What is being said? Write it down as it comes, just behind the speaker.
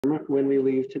when we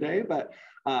leave today, but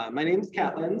my name's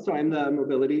Catlin, so I'm the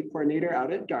mobility coordinator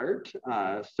out at DART.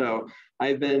 So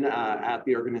I've been at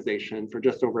the organization for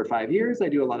just over 5 years. I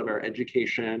do a lot of our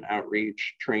education,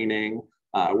 outreach, training,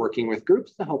 working with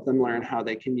groups to help them learn how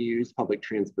they can use public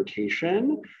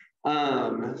transportation.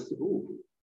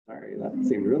 Sorry, that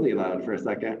seemed really loud for a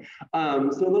second.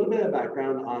 So a little bit of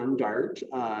background on DART.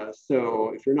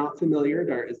 So if you're not familiar,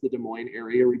 DART is the Des Moines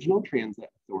Area Regional Transit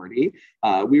Authority.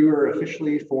 We were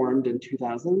officially formed in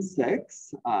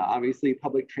 2006. Obviously,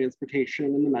 public transportation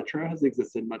in the metro has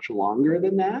existed much longer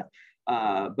than that.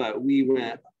 But we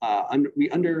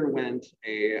underwent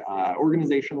a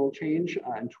organizational change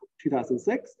in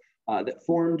 2006 that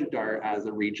formed DART as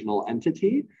a regional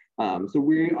entity. So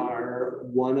we are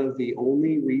one of the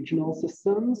only regional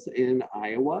systems in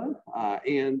Iowa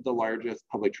and the largest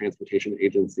public transportation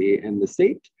agency in the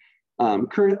state.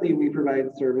 Currently, we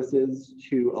provide services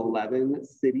to 11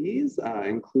 cities,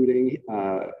 including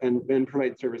and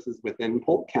provide services within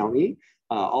Polk County.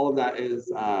 All of that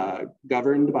is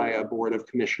governed by a board of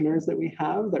commissioners that we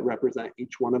have that represent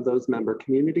each one of those member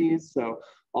communities. So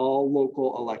all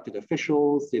local elected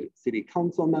officials, city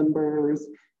council members,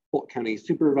 Polk County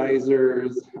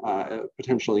supervisors,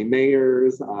 potentially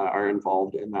mayors are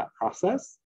involved in that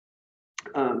process.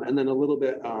 And then a little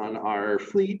bit on our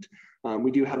fleet.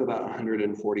 We do have about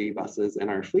 140 buses in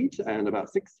our fleet and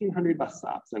about 1,600 bus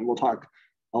stops. And we'll talk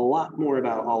a lot more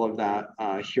about all of that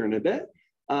here in a bit.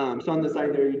 So on the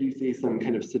side there, you do see some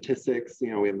kind of statistics.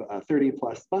 You know, we have 30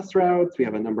 plus bus routes. We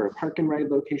have a number of park and ride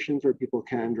locations where people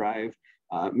can drive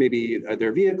maybe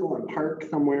their vehicle and park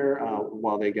somewhere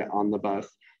while they get on the bus.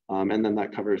 And then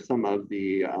that covers some of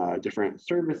the different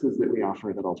services that we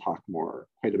offer that I'll talk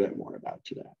quite a bit more about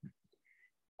today.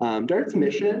 DART's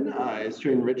mission is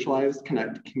to enrich lives,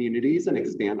 connect communities, and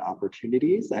expand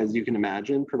opportunities. As you can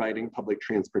imagine, providing public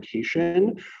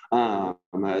transportation,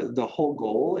 the whole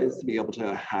goal is to be able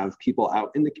to have people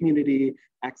out in the community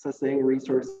accessing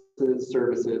resources,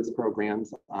 services,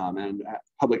 programs, and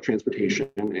public transportation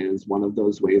is one of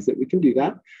those ways that we can do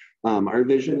that. Our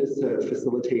vision is to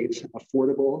facilitate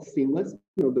affordable, seamless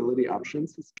mobility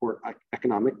options to support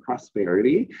economic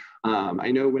prosperity.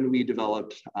 I know when we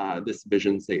developed this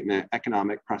vision statement,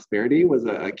 economic prosperity was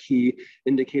a key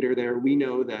indicator there. We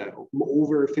know that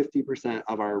over 50%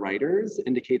 of our riders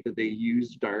indicate that they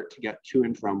use DART to get to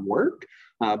and from work.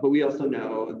 But we also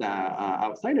know that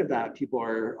outside of that, people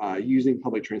are using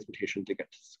public transportation to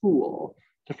get to school,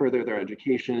 to further their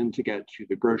education, to get to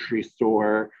the grocery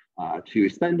store, to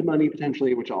spend money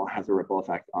potentially, which all has a ripple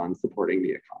effect on supporting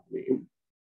the economy.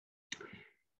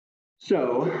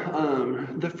 So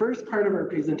the first part of our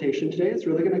presentation today is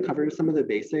really going to cover some of the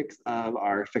basics of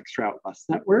our fixed route bus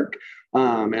network.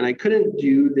 And I couldn't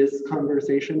do this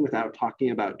conversation without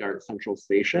talking about DART Central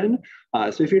Station.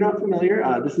 So if you're not familiar,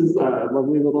 this is a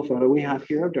lovely little photo we have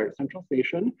here of DART Central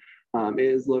Station. It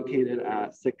is located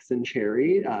at 6th and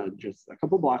Cherry, just a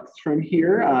couple blocks from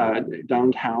here,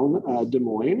 downtown Des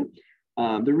Moines.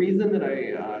 The reason that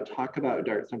I talk about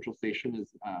DART Central Station is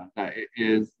that it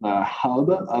is the hub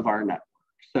of our network.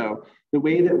 So the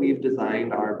way that we've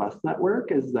designed our bus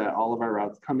network is that all of our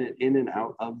routes come in and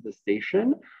out of the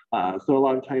station. So a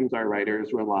lot of times our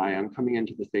riders rely on coming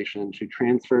into the station to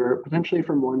transfer potentially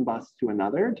from one bus to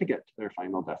another to get to their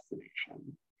final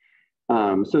destination.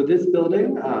 So this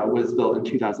building was built in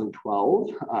 2012.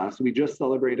 So we just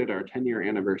celebrated our 10-year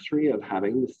anniversary of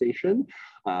having the station.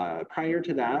 Prior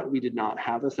to that, we did not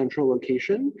have a central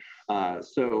location.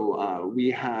 So we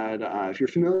had, if you're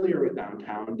familiar with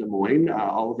downtown Des Moines,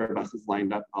 all of our buses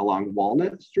lined up along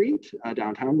Walnut Street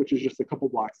downtown, which is just a couple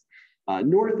blocks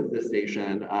north of the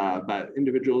station. But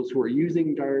individuals who are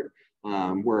using DART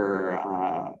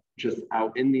were just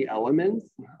out in the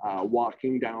elements,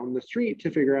 walking down the street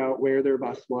to figure out where their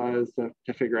bus was,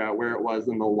 to figure out where it was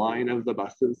in the line of the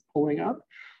buses pulling up.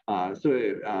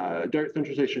 So DART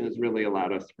Central Station has really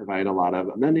allowed us to provide a lot of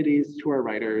amenities to our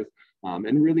riders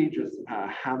and really just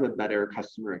have a better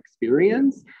customer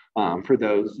experience for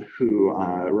those who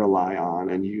rely on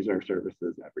and use our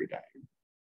services every day.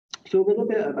 So a little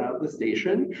bit about the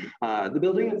station. The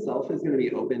building itself is going to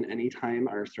be open anytime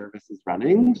our service is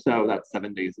running. So that's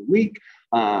 7 days a week.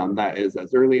 That is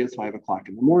as early as 5 o'clock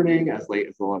in the morning, as late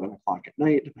as 11 o'clock at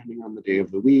night, depending on the day of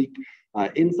the week.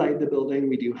 Inside the building,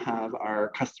 we do have our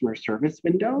customer service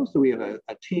window. So we have a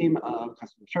team of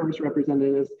customer service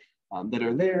representatives that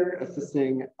are there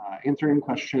assisting, answering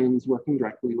questions, working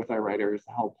directly with our riders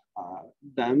to help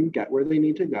them get where they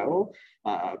need to go,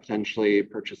 potentially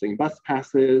purchasing bus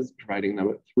passes, providing them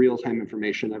with real-time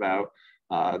information about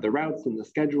the routes and the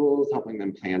schedules, helping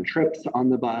them plan trips on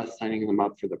the bus, signing them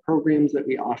up for the programs that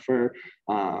we offer.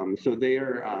 So they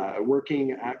are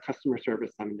working at customer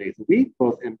service 7 days a week,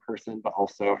 both in person, but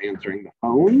also answering the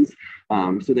phones.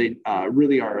 So they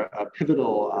really are a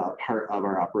pivotal part of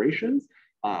our operations.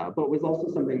 But was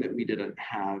also something that we didn't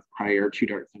have prior to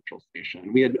Dart Central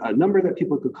Station. We had a number that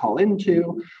people could call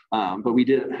into, but we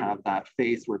didn't have that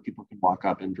face where people could walk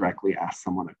up and directly ask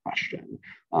someone a question.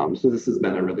 So this has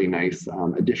been a really nice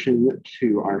addition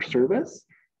to our service.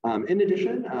 In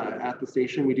addition, at the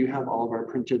station, we do have all of our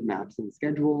printed maps and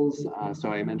schedules. So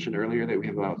I mentioned earlier that we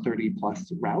have about 30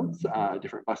 plus routes,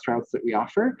 different bus routes that we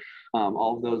offer.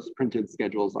 All of those printed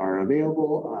schedules are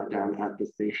available down at the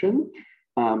station.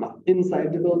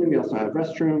 Inside the building, we also have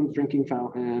restrooms, drinking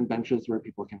fountain, benches where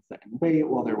people can sit and wait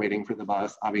while they're waiting for the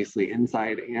bus, obviously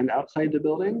inside and outside the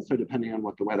building. So depending on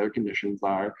what the weather conditions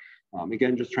are,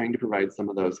 again, just trying to provide some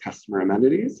of those customer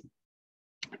amenities.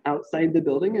 Outside the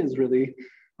building is really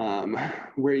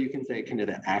where you can say kind of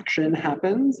the action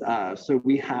happens. So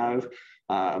we have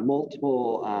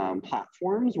multiple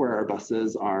platforms where our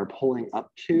buses are pulling up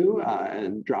to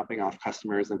and dropping off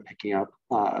customers and picking up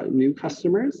new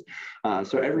customers.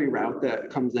 So every route that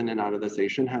comes in and out of the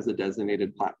station has a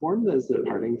designated platform that is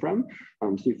departing from.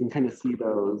 So you can kind of see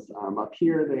those up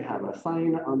here. They have a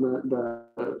sign on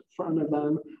the front of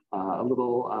them, a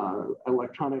little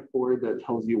electronic board that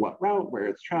tells you what route, where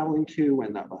it's traveling to,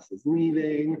 when that bus is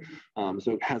leaving.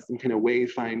 So it has some kind of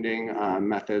wayfinding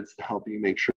methods to help you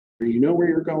make sure you know where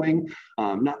you're going.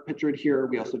 Not pictured here,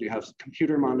 we also do have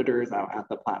computer monitors out at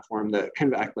the platform that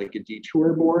kind of act like a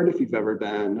detour board. If you've ever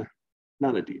been,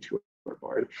 not a detour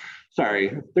board,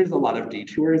 sorry, there's a lot of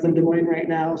detours in Des Moines right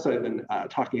now, so I've been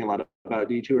talking a lot about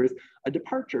detours. A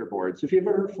departure board, so if you've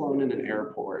ever flown in an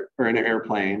airport or in an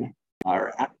airplane,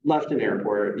 or left an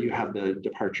airport, you have the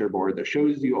departure board that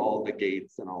shows you all the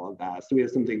gates and all of that. So we have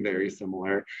something very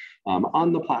similar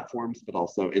on the platforms, but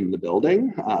also in the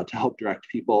building to help direct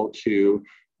people to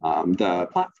the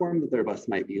platform that their bus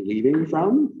might be leaving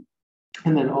from.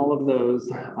 And then all of those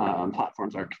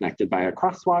platforms are connected by a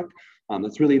crosswalk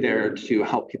that's really there to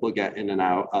help people get in and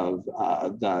out of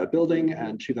the building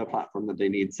and to the platform that they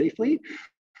need safely.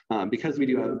 Because we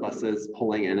do have buses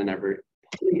pulling in and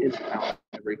out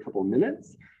every couple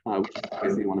minutes, which is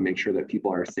obviously you want to make sure that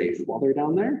people are safe while they're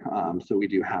down there. So we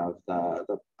do have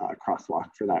the crosswalk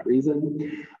for that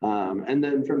reason. And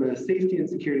then from a safety and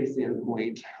security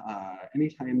standpoint,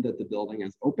 anytime that the building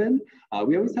is open,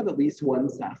 we always have at least one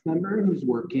staff member who's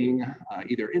working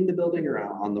either in the building or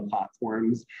out on the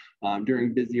platforms.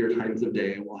 During busier times of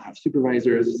day, we'll have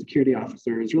supervisors, security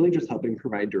officers, really just helping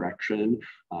provide direction,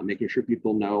 making sure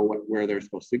people know where they're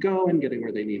supposed to go and getting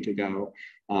where they need to go.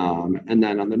 And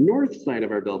then on the north side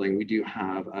of our building, we do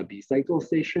have a B-Cycle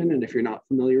station. And if you're not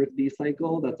familiar with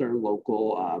B-Cycle, that's our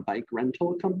local bike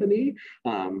rental company.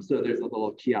 So there's a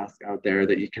little kiosk out there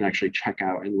that you can actually check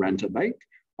out and rent a bike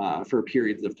for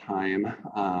periods of time.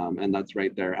 And that's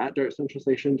right there at Dart Central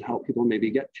Station to help people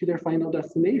maybe get to their final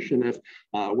destination if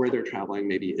where they're traveling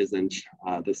maybe isn't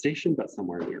the station, but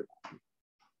somewhere nearby.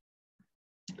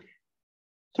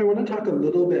 So I want to talk a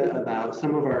little bit about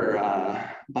some of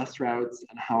our bus routes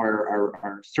and how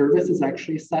our service is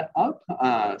actually set up.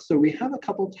 So we have a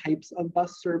couple types of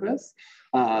bus service.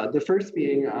 The first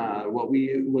being what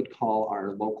we would call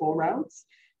our local routes.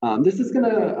 This is going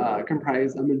to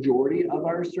comprise a majority of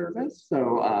our service.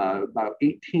 So about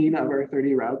 18 of our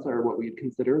 30 routes are what we'd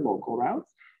consider local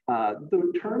routes.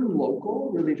 The term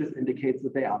local really just indicates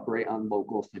that they operate on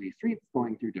local city streets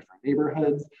going through different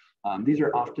neighborhoods. These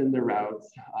are often the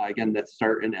routes, again, that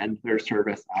start and end their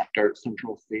service at Dart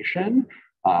Central Station.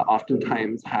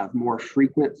 Oftentimes have more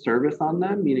frequent service on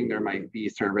them, meaning there might be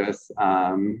service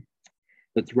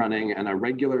that's running in a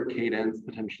regular cadence,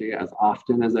 potentially as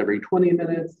often as every 20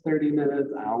 minutes, 30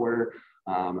 minutes, hour.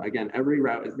 Again, every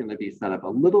route is going to be set up a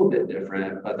little bit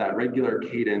different, but that regular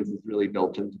cadence is really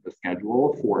built into the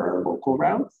schedule for our local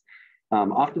routes.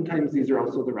 Oftentimes, these are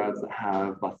also the routes that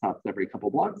have bus stops every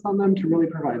couple blocks on them to really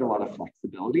provide a lot of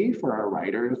flexibility for our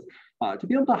riders to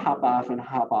be able to hop off and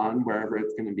hop on wherever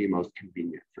it's going to be most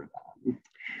convenient for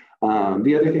them.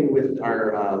 The other thing with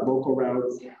our local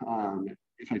routes,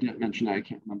 if I didn't mention it, I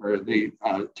can't remember, they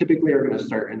typically are going to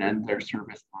start and end their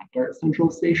service at Dart Central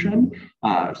Station.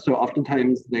 So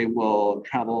oftentimes they will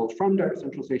travel from Dart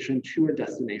Central Station to a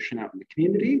destination out in the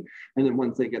community. And then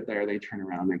once they get there, they turn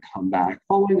around and come back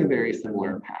following a very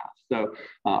similar path. So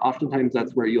oftentimes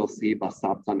that's where you'll see bus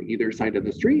stops on either side of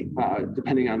the street.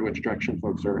 Depending on which direction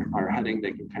folks are heading,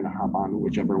 they can kind of hop on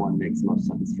whichever one makes most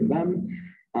sense for them.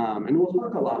 And we'll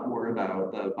talk a lot more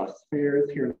about the bus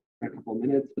fares here in a couple of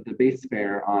minutes, but the base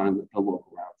fare on the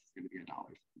local routes is going to be $1.75.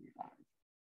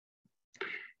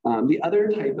 The other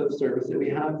type of service that we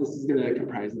have, this is going to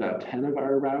comprise about 10 of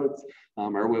our routes,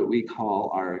 are what we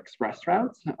call our express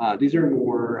routes. These are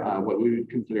more what we would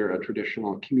consider a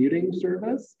traditional commuting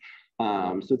service.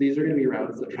 So these are going to be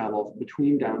routes that travel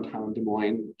between downtown Des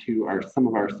Moines to some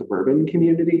of our suburban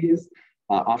communities.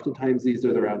 Oftentimes, these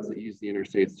are the routes that use the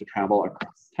interstates to travel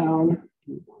across town.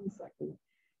 Give me 1 second.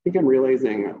 I think I'm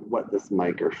realizing what this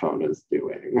microphone is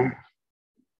doing.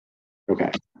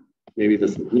 Okay. Maybe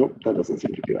this, nope, that doesn't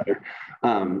seem to be better.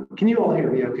 Can you all hear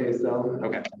me okay still?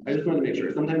 Okay, I just want to make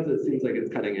sure. Sometimes it seems like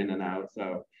it's cutting in and out,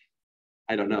 so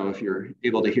I don't know if you're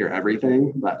able to hear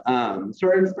everything, but so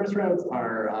our express routes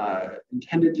are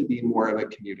intended to be more of a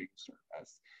commuting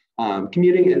service.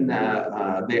 Commuting in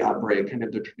that they operate kind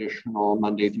of the traditional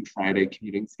Monday through Friday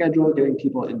commuting schedule, getting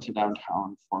people into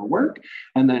downtown for work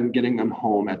and then getting them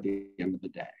home at the end of the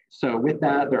day. So with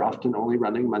that, they're often only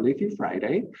running Monday through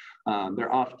Friday.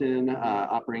 They're often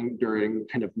operating during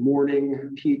kind of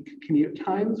morning peak commute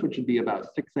times, which would be about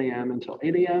 6 a.m. until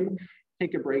 8 a.m.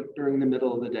 Take a break during the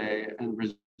middle of the day and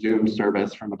resume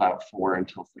service from about 4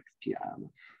 until 6 p.m.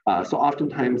 So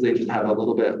oftentimes they just have a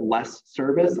little bit less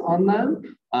service on them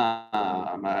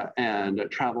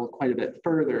and travel quite a bit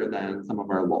further than some of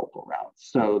our local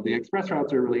routes. So the express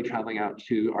routes are really traveling out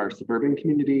to our suburban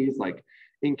communities like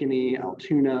Ankeny,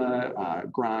 Altoona,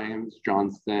 Grimes,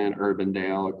 Johnston,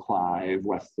 Urbandale, Clive,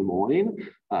 West Des Moines,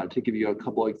 to give you a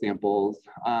couple examples.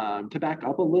 To back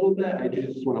up a little bit, I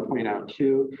just want to point out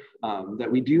too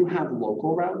that we do have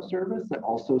local route service that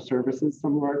also services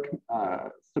some of our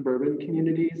suburban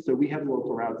communities. So we have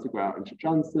local routes that go out into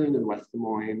Johnston and West Des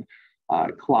Moines,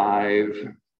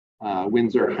 Clive,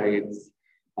 Windsor Heights,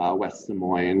 West Des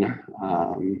Moines,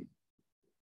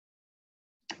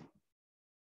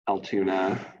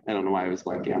 Altoona, I don't know why I was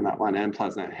blanking on that one, and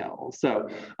Pleasant Hill. So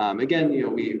again, you know,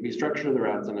 we structure the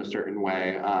routes in a certain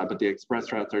way, but the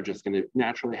express routes are just going to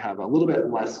naturally have a little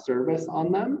bit less service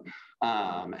on them.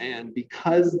 And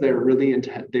because they're really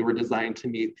they were designed to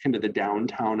meet kind of the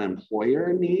downtown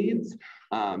employer needs,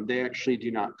 they actually do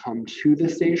not come to the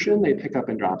station. They pick up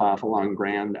and drop off along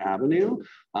Grand Avenue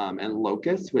and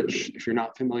Locust, which if you're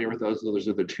not familiar with those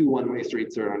are the two one-way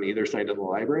streets that are on either side of the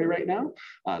library right now.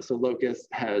 So Locust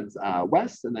heads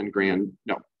west and then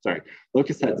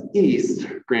Locust heads east,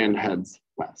 Grand heads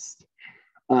west.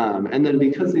 And then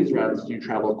because these routes do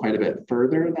travel quite a bit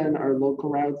further than our local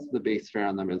routes, the base fare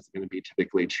on them is going to be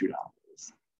typically $2.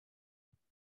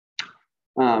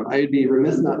 I'd be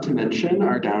remiss not to mention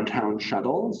our downtown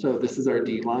shuttle. So this is our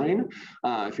D line.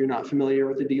 If you're not familiar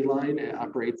with the D line, it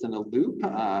operates in a loop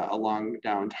along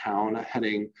downtown,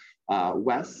 heading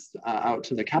west out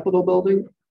to the Capitol building.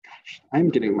 Gosh, I'm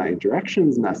getting my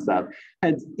directions messed up.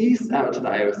 Heads east out to the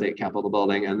Iowa State Capitol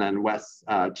building and then west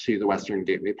to the Western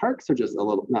Gateway Park. So just a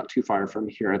little, not too far from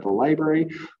here at the library,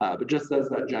 but just does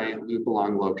that giant loop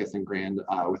along Locust and Grand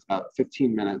with about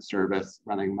 15-minute service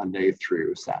running Monday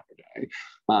through Saturday.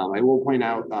 I will point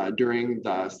out during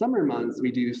the summer months,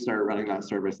 we do start running that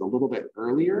service a little bit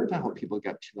earlier to help people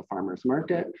get to the farmer's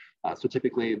market. So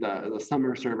typically the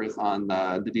summer service on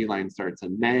the D line starts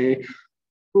in May.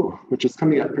 Which is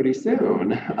coming up pretty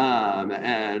soon.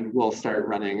 And we'll start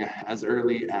running as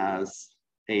early as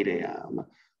 8 a.m.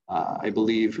 I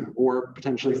believe, or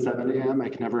potentially 7 a.m. I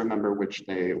can never remember which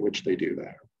they do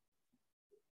there.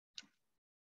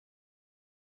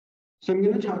 So I'm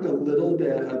going to talk a little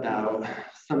bit about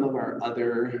some of our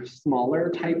other smaller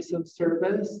types of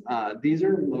service. These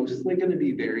are mostly going to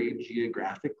be very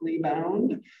geographically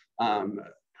bound.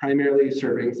 Primarily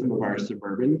serving some of our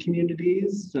suburban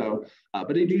communities. So,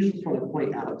 but I do just want to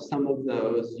point out some of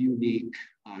those unique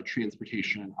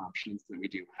transportation options that we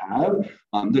do have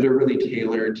that are really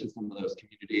tailored to some of those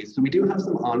communities. So we do have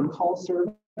some on-call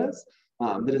service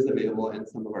that is available in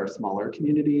some of our smaller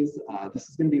communities. This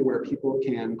is going to be where people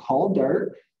can call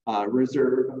DART,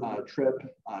 reserve a trip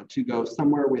to go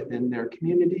somewhere within their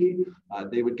community.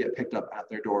 They would get picked up at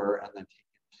their door and then taken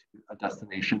a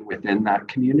destination within that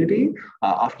community.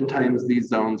 Oftentimes these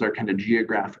zones are kind of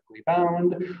geographically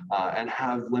bound and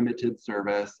have limited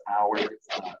service hours.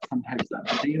 Sometimes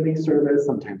that's daily service,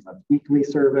 sometimes that's weekly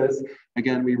service.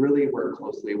 Again, we really work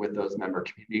closely with those member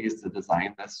communities to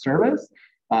design this service.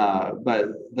 But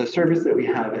the service that we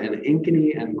have in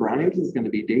Ankeny and Grimes is going to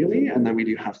be daily, and then we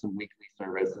do have some weekly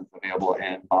services available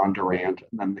in Bondurant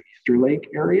and then the Easter Lake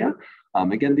area.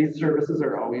 Again, these services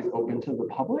are always open to the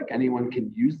public. Anyone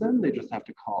can use them. They just have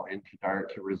to call into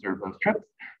DART to reserve those trips.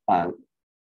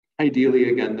 Ideally,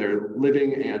 again, they're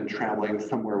living and traveling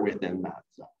somewhere within that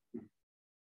zone.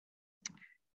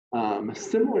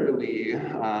 Similarly,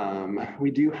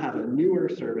 we do have a newer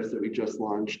service that we just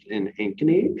launched in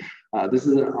Ankeny. This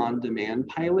is an on-demand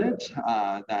pilot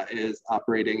that is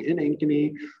operating in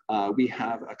Ankeny. We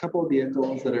have a couple of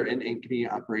vehicles that are in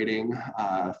Ankeny operating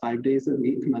 5 days a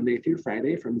week, Monday through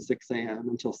Friday from 6 a.m.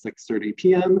 until 6:30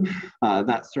 p.m.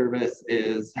 That service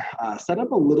is set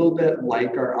up a little bit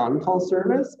like our on-call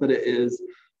service, but it is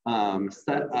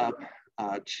set up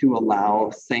to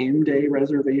allow same-day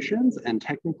reservations and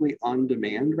technically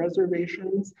on-demand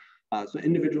reservations. So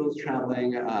individuals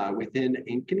traveling within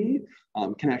Ankeny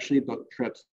can actually book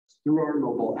trips through our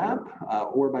mobile app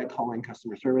or by calling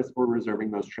customer service or reserving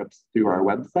those trips through our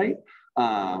website.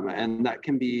 And that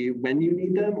can be when you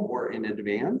need them or in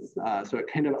advance. So it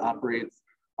kind of operates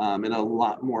in a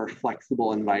lot more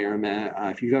flexible environment.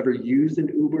 If you've ever used an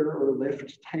Uber or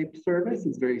Lyft type service,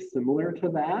 it's very similar to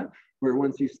that, where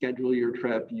once you schedule your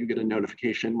trip, you get a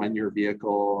notification when your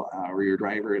vehicle or your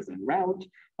driver is en route,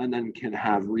 and then can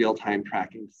have real-time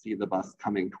tracking to see the bus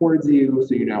coming towards you,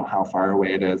 so you know how far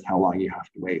away it is, how long you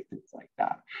have to wait, things like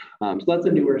that. So that's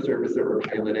a newer service that we're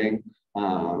piloting.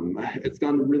 It's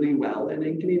gone really well in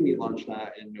Ankeny. We launched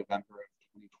that in November of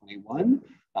 2021.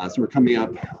 So we're coming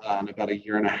up on about 1.5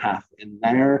 years in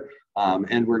there,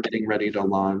 and we're getting ready to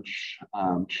launch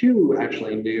 2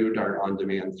 actually new DART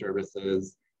on-demand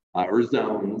services or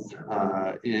zones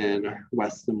in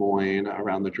West Des Moines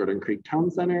around the Jordan Creek Town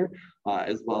Center,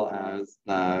 as well as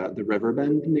the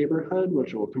Riverbend neighborhood,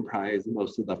 which will comprise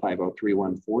most of the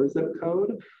 50314 zip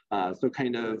code. So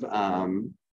kind of,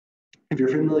 if you're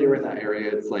familiar with that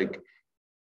area, it's like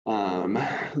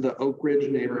the Oak Ridge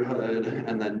neighborhood,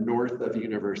 and then north of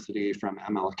University from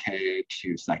MLK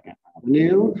to 2nd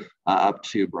Avenue up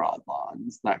to Broad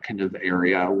Lawns. That kind of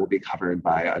area will be covered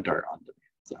by a DART on-demand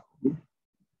zone.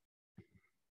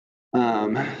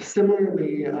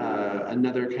 Similarly,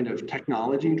 another kind of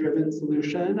technology-driven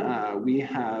solution, we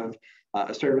have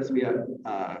a service we have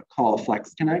called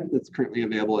Flex Connect that's currently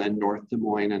available in North Des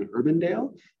Moines and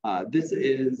Urbandale. This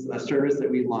is a service that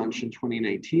we launched in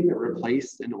 2019 that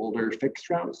replaced an older fixed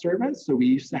route service. So we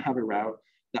used to have a route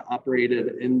that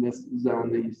operated in this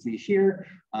zone that you see here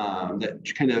that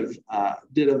kind of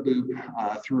did a loop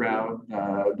throughout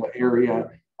the area,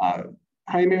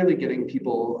 primarily getting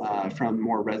people from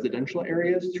more residential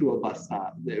areas to a bus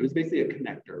stop. It was basically a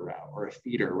connector route or a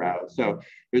feeder route. So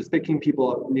it was picking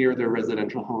people up near their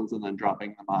residential homes and then dropping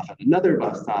them off at another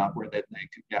bus stop where they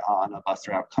could get on a bus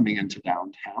route coming into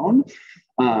downtown.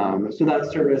 So that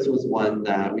service was one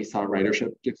that we saw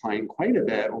ridership decline quite a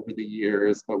bit over the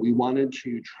years, but we wanted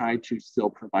to try to still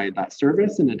provide that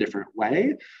service in a different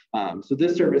way. So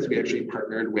this service, we actually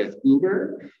partnered with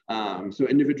Uber. So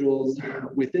individuals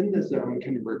within the zone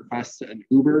can request an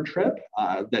Uber trip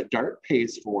that DART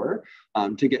pays for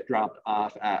to get dropped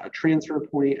off at a transfer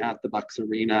point at the Bucks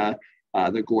Arena,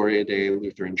 the Gloria Dei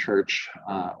Lutheran Church,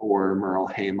 or Merle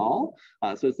Hay Mall.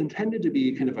 So it's intended to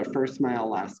be kind of a first mile,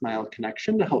 last mile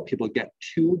connection to help people get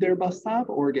to their bus stop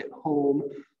or get home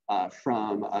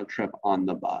from a trip on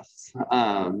the bus.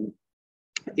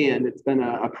 And it's been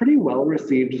a pretty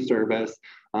well-received service.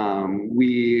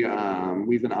 We've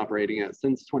been operating it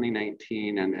since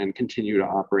 2019 and continue to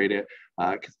operate it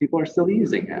because people are still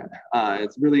using it.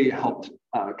 It's really helped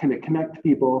kind of connect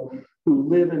people who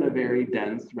live in a very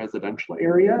dense residential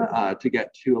area to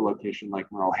get to a location like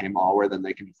Merle Hay Mall, where then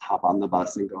they can just hop on the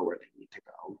bus and go where they need to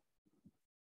go.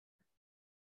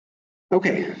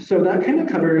 Okay, so that kind of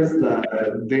covers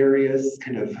the various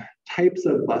kind of types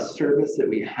of bus service that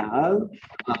we have.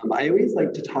 I always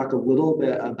like to talk a little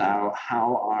bit about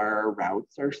how our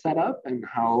routes are set up and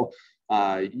how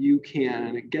you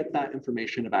can get that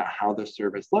information about how the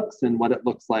service looks and what it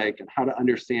looks like and how to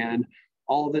understand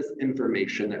all this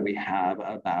information that we have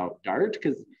about DART.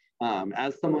 Because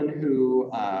as someone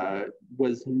who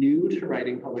was new to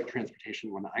riding public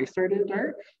transportation when I started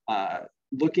DART,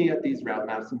 looking at these route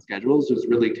maps and schedules was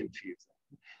really confusing.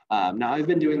 Now I've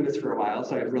been doing this for a while,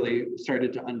 so I've really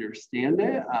started to understand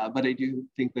it, but I do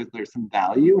think that there's some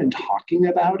value in talking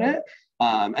about it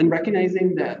and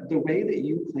recognizing that the way that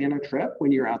you plan a trip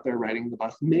when you're out there riding the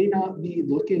bus may not be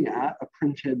looking at a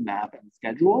printed map and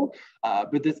schedule,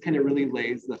 but this kind of really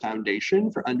lays the foundation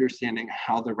for understanding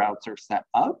how the routes are set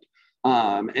up.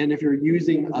 And if you're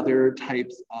using other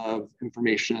types of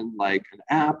information like an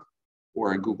app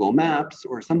or a Google Maps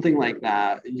or something like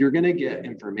that, you're going to get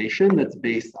information that's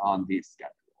based on these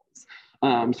schedules.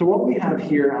 So what we have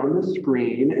here on the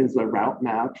screen is a route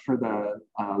map for the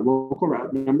local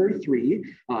route number 3.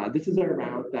 This is our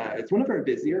route that it's one of our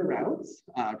busier routes,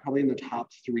 probably in the top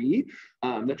 3,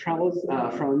 that travels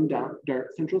from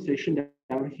Dart Central Station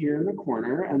down here in the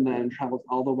corner and then travels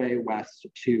all the way west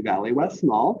to Valley West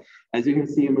Mall. As you can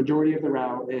see, a majority of the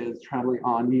route is traveling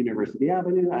on University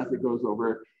Avenue as it goes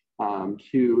over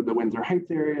to the Windsor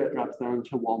Heights area. It drops down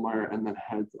to Walmart and then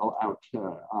heads out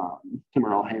to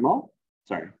Merle Hay Mall.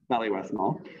 Sorry, Valley West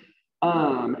Mall.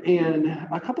 And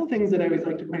a couple things that I always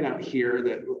like to point out here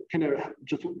that kind of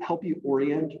just help you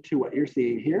orient to what you're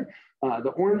seeing here.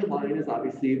 The orange line is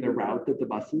obviously the route that the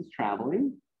bus is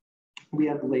traveling. We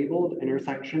have labeled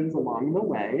intersections along the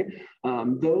way.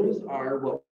 Those are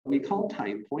what we call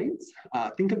time points.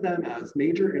 Think of them as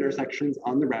major intersections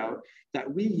on the route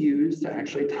that we use to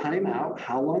actually time out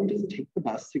how long does it take the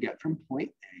bus to get from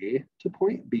point A to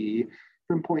point B,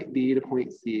 from point B to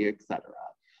point C, etc.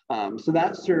 So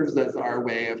that serves as our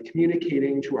way of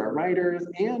communicating to our riders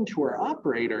and to our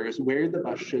operators where the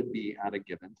bus should be at a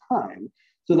given time.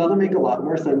 So that'll make a lot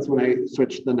more sense when I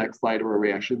switch to the next slide where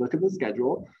we actually look at the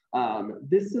schedule.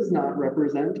 This does not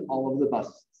represent all of the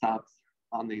bus stops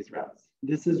on these routes.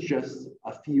 This is just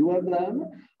a few of them.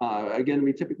 Again,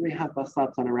 we typically have bus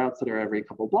stops on our routes that are every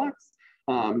couple blocks.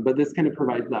 But this kind of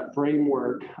provides that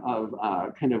framework of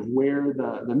kind of where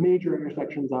the major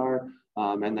intersections are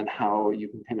and then how you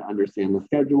can kind of understand the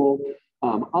schedule.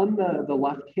 On the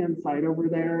left-hand side over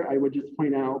there, I would just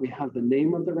point out we have the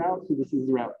name of the route. So this is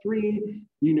Route 3,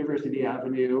 University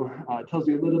Avenue. It tells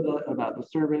you a little bit about the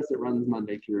service. It runs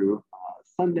Monday through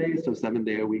Sunday, so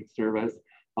 7-day-a-week service.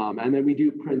 And then we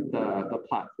do print the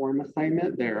platform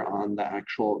assignment there on the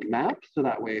actual map. So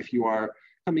that way, if you are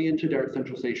coming into Dart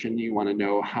Central Station, you want to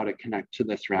know how to connect to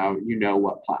this route, you know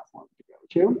what platform to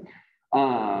go to.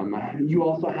 You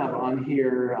also have on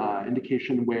here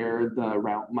indication where the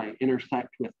route might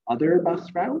intersect with other bus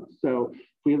routes. So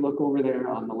if we look over there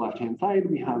on the left-hand side,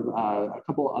 we have a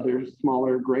couple other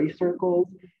smaller gray circles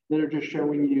that are just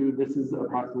showing you this is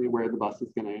approximately where the bus is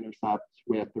going to intercept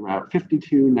with the route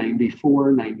 52,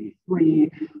 94, 93.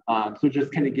 So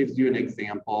just kind of gives you an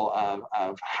example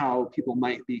of how people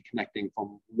might be connecting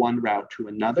from one route to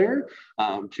another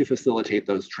to facilitate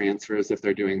those transfers if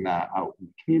they're doing that out in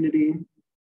the community.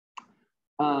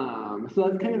 So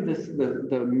that's kind of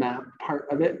the map part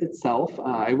of it itself.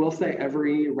 I will say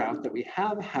every route that we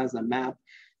have has a map.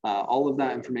 All of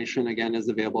that information, again, is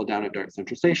available down at Dart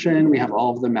Central Station. We have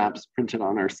all of the maps printed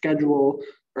on our schedule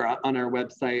or on our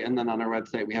website. And then on our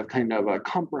website, we have kind of a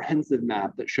comprehensive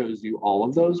map that shows you all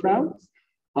of those routes.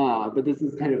 But this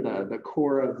is kind of the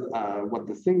core of what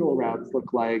the single routes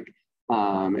look like.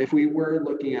 If we were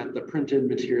looking at the printed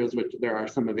materials, which there are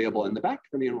some available in the back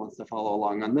if anyone wants to follow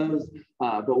along on those,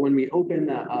 but when we open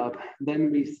that up,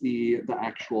 then we see the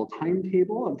actual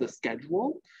timetable of the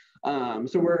schedule.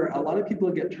 So where a lot of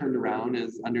people get turned around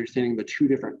is understanding the two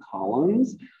different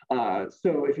columns.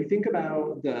 So if you think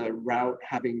about the route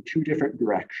having two different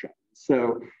directions.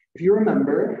 So if you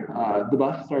remember, the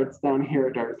bus starts down here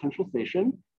at Dart Central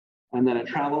Station, and then it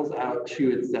travels out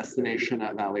to its destination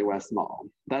at Valley West Mall.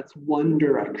 That's one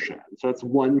direction. So that's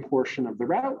one portion of the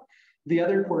route. The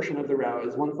other portion of the route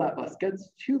is once that bus gets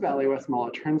to Valley West Mall,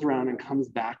 it turns around and comes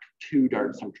back to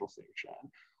Dart Central Station.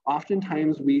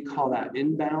 Oftentimes we call that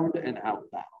inbound and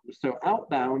outbound. So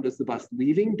outbound is the bus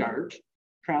leaving Dart,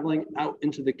 traveling out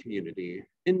into the community.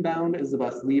 Inbound is the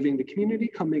bus leaving the community,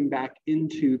 coming back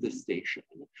into the station.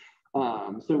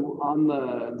 So on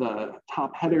the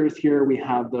top headers here, we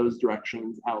have those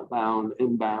directions, outbound,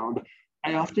 inbound.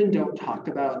 I often don't talk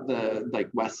about the like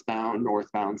westbound,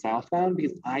 northbound, southbound,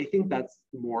 because I think that's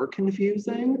more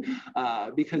confusing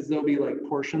because there'll be like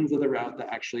portions of the route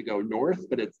that actually go north,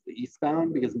 but it's the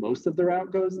eastbound because most of the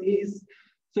route goes east.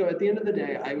 So at the end of the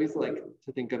day, I always like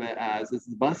to think of it as, is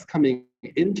the bus coming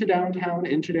into downtown,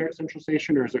 into Dart Central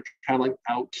Station, or is it traveling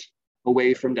out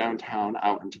away from downtown,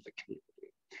 out into the community?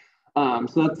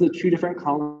 So that's the two different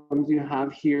columns you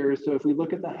have here. So if we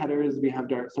look at the headers, we have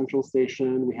Dart Central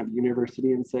Station, we have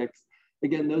University in 6.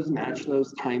 Again, those match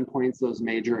those time points, those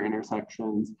major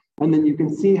intersections. And then you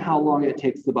can see how long it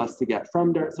takes the bus to get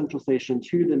from Dart Central Station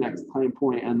to the next time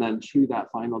point and then to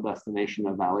that final destination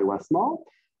of Valley West Mall.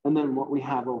 And then what we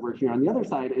have over here on the other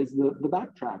side is the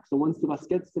backtrack. So once the bus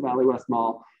gets to Valley West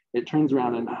Mall, it turns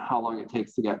around and how long it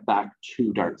takes to get back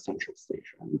to Dart Central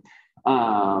Station.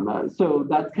 So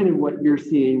that's kind of what you're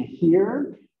seeing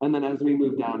here. And then as we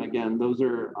move down again, those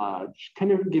are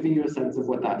kind of giving you a sense of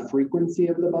what that frequency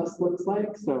of the bus looks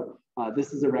like. So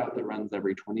this is a route that runs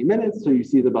every 20 minutes. So you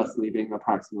see the bus leaving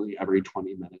approximately every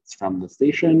 20 minutes from the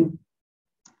station.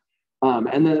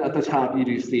 And then at the top, you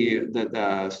do see that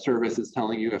the service is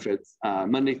telling you if it's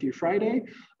Monday through Friday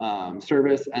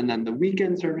service, and then the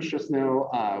weekend service, just know,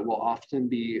 will often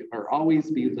be or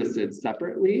always be listed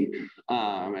separately.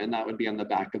 And that would be on the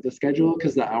back of the schedule,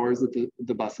 because the hours that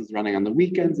the bus is running on the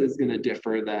weekends is going to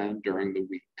differ than during the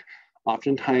week.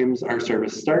 Oftentimes our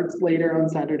service starts later on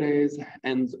Saturdays,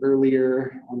 ends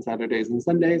earlier on Saturdays and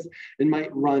Sundays, and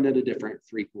might run at a different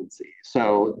frequency.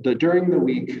 So the during the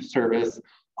week service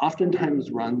oftentimes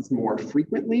runs more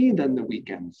frequently than the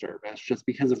weekend service, just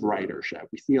because of ridership.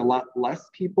 We see a lot less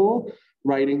people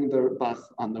riding the bus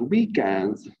on the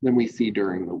weekends than we see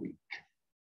during the week.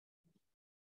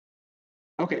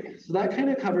 Okay, so that kind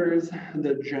of covers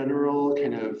the general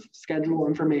kind of schedule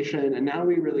information. And now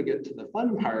we really get to the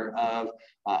fun part of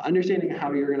understanding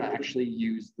how you're going to actually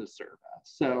use the service.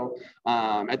 So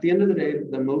at the end of the day,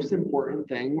 the most important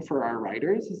thing for our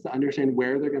riders is to understand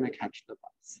where they're going to catch the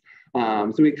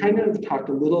bus. So we kind of talked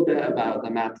a little bit about the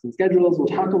maps and schedules. We'll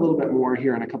talk a little bit more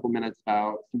here in a couple minutes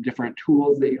about some different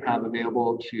tools that you have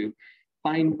available to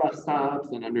find bus stops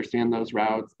and understand those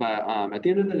routes. But at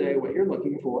the end of the day, what you're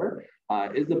looking for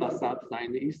is the bus stop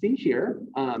sign that you see here.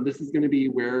 This is going to be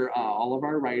where all of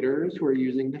our riders who are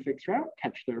using the fixed route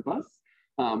catch their bus.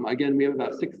 Again, we have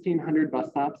about 1,600 bus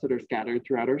stops that are scattered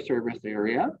throughout our service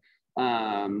area.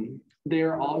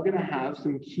 They're all going to have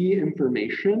some key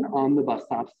information on the bus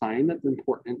stop sign that's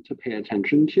important to pay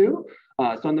attention to.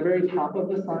 So on the very top of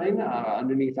the sign,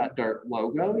 underneath that DART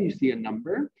logo, you see a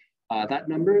number. That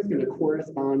number is going to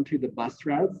correspond to the bus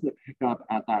routes that pick up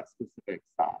at that specific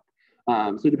stop.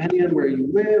 So depending on where you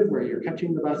live, where you're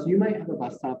catching the bus, you might have a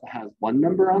bus stop that has one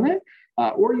number on it,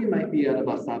 or you might be at a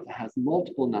bus stop that has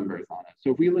multiple numbers on it.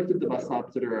 So if we looked at the bus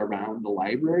stops that are around the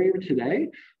library today,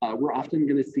 we're often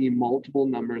going to see multiple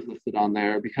numbers listed on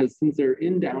there, because since they're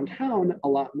in downtown, a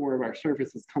lot more of our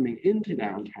service is coming into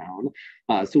downtown.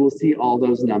 So we'll see all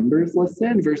those numbers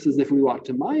listed, versus if we walk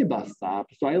to my bus stop.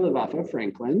 So I live off of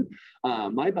Franklin.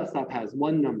 My bus stop has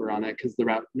one number on it because the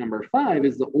route number 5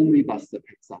 is the only bus that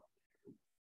picks up.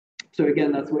 So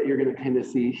again, that's what you're going to kind of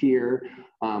see here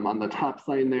on the top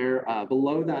sign there.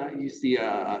 Below that, you see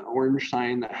an orange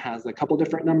sign that has a couple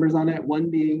different numbers on it,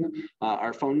 one being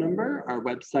our phone number, our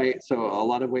website. So a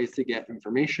lot of ways to get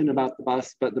information about the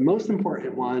bus, but the most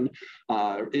important one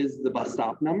is the bus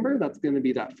stop number. That's going to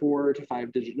be that 4 to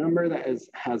 5 digit number that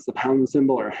has the pound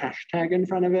symbol or hashtag in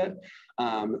front of it.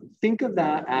 Think of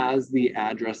that as the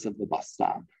address of the bus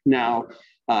stop. Now,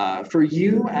 for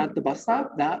you at the bus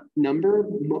stop, that number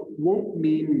won't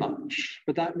mean much,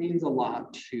 but that means a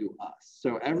lot to us.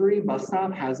 So every bus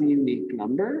stop has a unique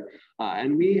number,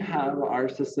 and we have our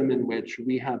system in which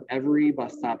we have every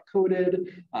bus stop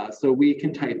coded, so we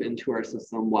can type into our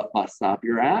system what bus stop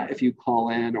you're at if you call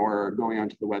in or going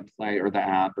onto the website or the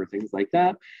app or things like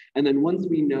that. And then once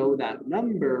we know that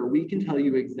number, we can tell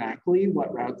you exactly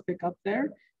what routes pick up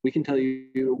there. We can tell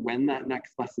you when that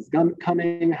next bus is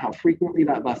coming, how frequently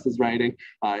that bus is riding,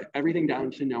 everything down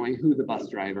to knowing who the bus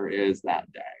driver is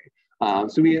that day.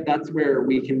 So that's where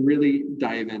we can really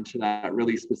dive into that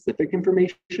really specific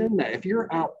information that if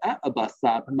you're out at a bus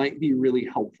stop might be really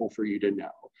helpful for you to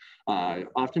know.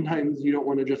 Oftentimes you don't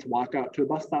want to just walk out to a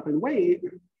bus stop and wait.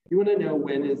 You want to know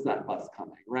when is that bus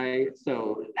coming, right?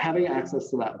 So having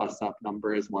access to that bus stop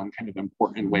number is one kind of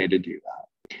important way to do that.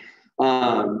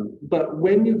 But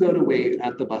when you go to wait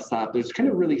at the bus stop, there's kind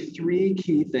of really 3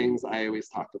 key things I always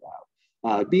talk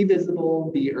about. Be visible,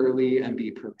 be early, and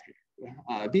be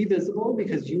prepared. Be visible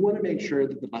because you want to make sure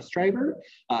that the bus driver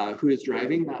who is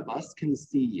driving that bus can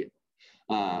see you.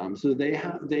 So they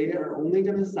are only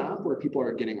going to stop where people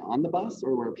are getting on the bus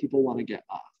or where people want to get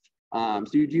off.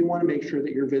 So you do want to make sure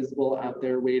that you're visible out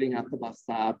there waiting at the bus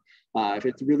stop. If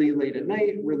it's really late at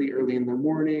night, really early in the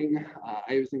morning, I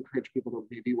always encourage people to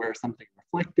maybe wear something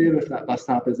reflective if that bus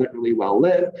stop isn't really well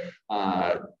lit.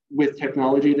 With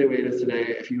technology the way it is today,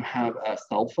 if you have a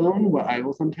cell phone, what I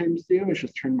will sometimes do is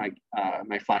just turn my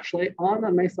my flashlight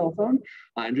on my cell phone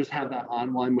and just have that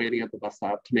on while I'm waiting at the bus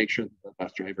stop to make sure that the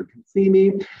bus driver can see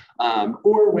me.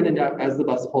 Or when in doubt, as the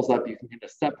bus pulls up, you can kind of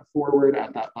step forward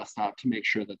at that bus stop to make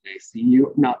sure that they see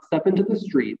you. Not step into the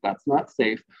street, that's not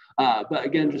safe. But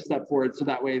again, just step forward so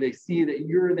that way they see that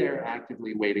you're there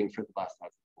actively waiting for the bus as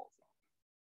it pulls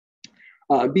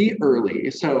up. Be early.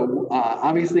 So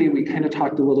obviously we kind of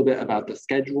talked a little bit about the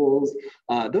schedules.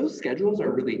 Those schedules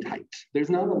are really tight. There's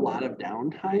not a lot of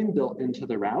downtime built into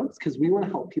the routes because we want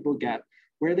to help people get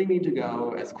where they need to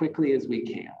go as quickly as we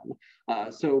can.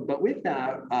 But with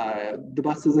that, the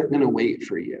bus isn't going to wait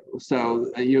for you.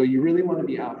 So you really want to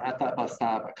be out at that bus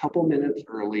stop a couple minutes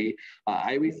early.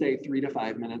 I always say 3 to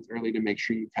 5 minutes early to make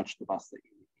sure you catch the bus that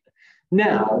you need.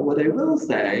 Now, what I will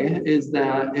say is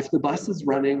that if the bus is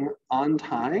running on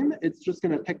time, it's just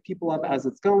going to pick people up as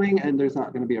it's going and there's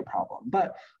not going to be a problem.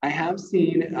 But I have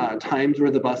seen times where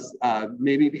the bus,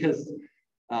 maybe because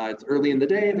it's early in the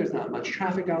day, there's not much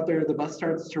traffic out there, the bus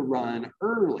starts to run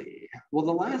early. Well,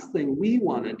 the last thing we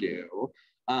want to do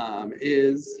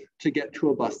is to get to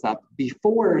a bus stop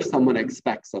before someone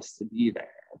expects us to be there.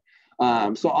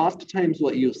 So oftentimes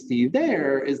what you'll see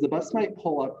there is the bus might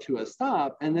pull up to a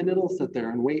stop and then it'll sit there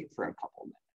and wait for a couple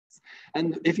minutes.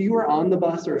 And if you are on the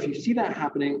bus or if you see that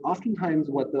happening, oftentimes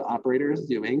what the operator is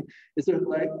doing is they're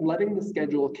letting the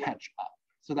schedule catch up.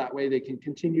 So that way they can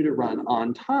continue to run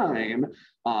on time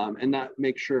and not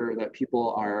make sure that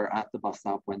people are at the bus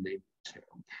stop when they need to.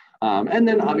 And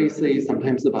then obviously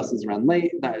sometimes the buses run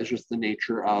late. That is just the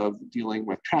nature of dealing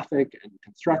with traffic and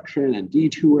construction and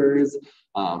detours.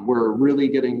 We're really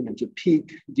getting into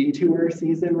peak detour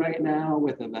season right now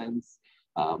with events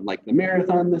like the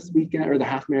marathon this weekend or the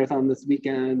half marathon this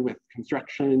weekend with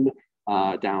construction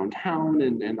downtown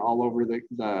and all over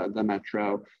the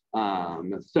metro.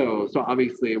 So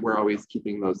obviously we're always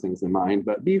keeping those things in mind,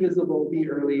 but be visible, be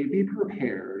early, be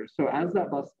prepared. So as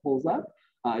that bus pulls up,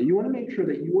 you want to make sure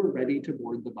that you are ready to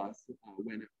board the bus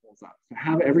when it pulls up. So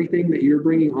have everything that you're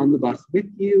bringing on the bus with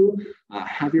you,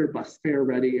 have your bus fare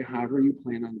ready, however you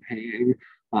plan on paying,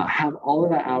 have all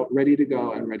of that out ready to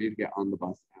go and ready to get on the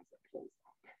bus as it pulls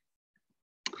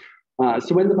up.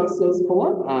 So when the bus does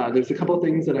pull up, there's a couple of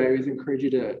things that I always encourage you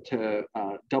to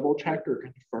double check or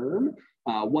confirm.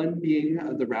 One being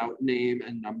the route name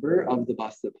and number of the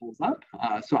bus that pulls up.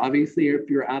 So obviously if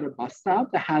you're at a bus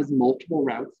stop that has multiple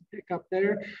routes to pick up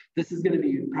there, this is going to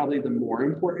be probably the more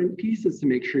important piece is to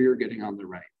make sure you're getting on the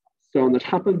right bus. So on the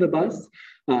top of the bus,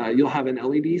 you'll have an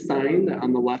LED sign that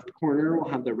on the left corner will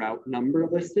have the route number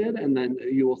listed, and then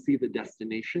you will see the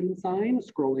destination sign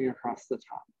scrolling across the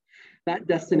top. That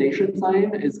destination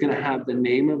sign is going to have the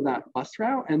name of that bus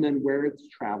route and then where it's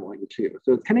traveling to.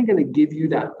 So it's kind of going to give you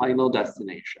that final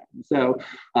destination. So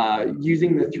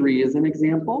using the 3 as an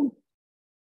example,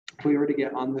 if we were to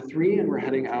get on the 3 and we're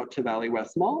heading out to Valley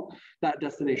West Mall, that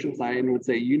destination sign would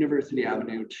say University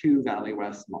Avenue to Valley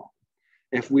West Mall.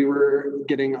 If we were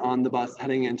getting on the bus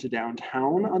heading into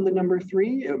downtown on the number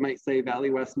 3, it might say Valley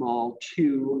West Mall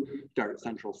to Dart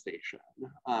Central Station.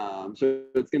 So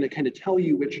it's going to kind of tell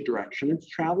you which direction it's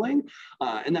traveling.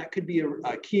 And that could be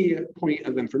a key point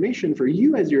of information for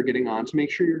you as you're getting on to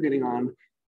make sure you're getting on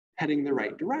heading the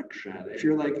right direction. If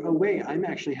you're like, oh wait, I'm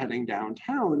actually heading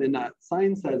downtown and that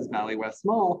sign says Valley West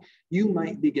Mall, you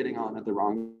might be getting on at the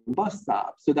wrong bus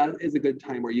stop. So that is a good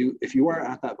time where if you are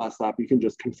at that bus stop, you can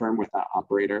just confirm with that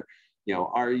operator, you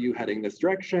know, are you heading this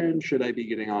direction? Should I be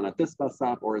getting on at this bus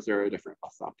stop or is there a different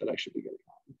bus stop that I should be getting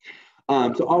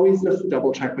on? So always just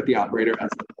double check with the operator as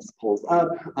the bus pulls up.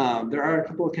 There are a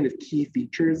couple of kind of key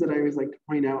features that I always like to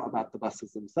point out about the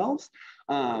buses themselves.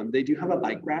 They do have a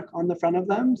bike rack on the front of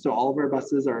them. So all of our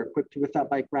buses are equipped with that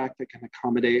bike rack that can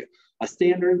accommodate a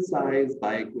standard size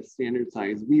bike with standard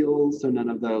size wheels. So none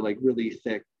of the like really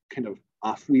thick kind of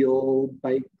off-wheel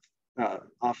bike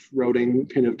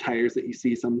off-roading kind of tires that you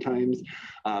see sometimes,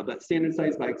 but standard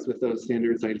size bikes with those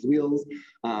standard size wheels.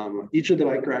 Each of the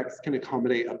bike racks can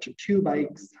accommodate up to 2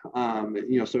 bikes.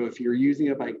 You know, so if you're using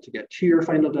a bike to get to your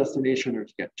final destination or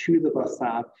to get to the bus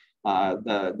stop,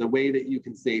 the way that you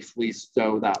can safely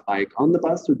stow that bike on the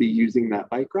bus would be using that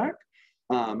bike rack.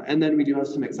 And then we do have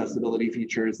some accessibility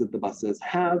features that the buses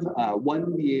have.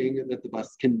 One being that the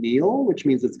bus can kneel, which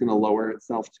means it's going to lower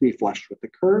itself to be flush with the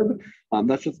curb.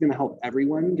 That's just going to help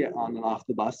everyone get on and off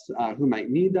the bus who might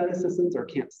need that assistance or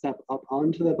can't step up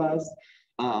onto the bus.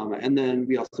 And then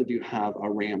we also do have a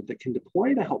ramp that can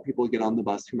deploy to help people get on the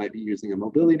bus who might be using a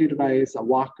mobility device, a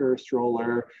walker,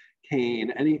 stroller,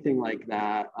 cane, anything like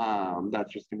that.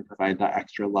 That's just going to provide that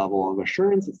extra level of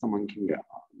assurance that someone can get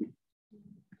on.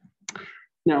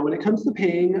 Now, when it comes to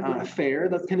paying fare,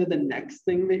 that's kind of the next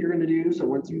thing that you're going to do. So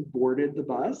once you've boarded the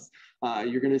bus,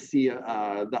 you're going to see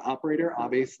the operator,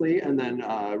 obviously, and then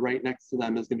right next to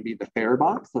them is going to be the fare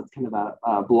box. That's kind of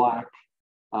that black,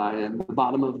 and the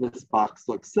bottom of this box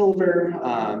looks silver.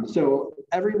 So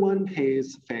everyone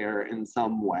pays fare in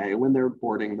some way when they're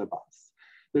boarding the bus.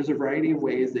 There's a variety of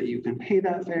ways that you can pay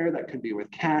that fare. That could be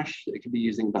with cash. It could be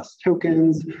using bus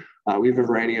tokens. We have a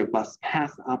variety of bus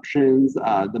pass options,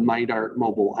 the MyDart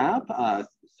mobile app,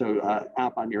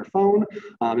 app on your phone.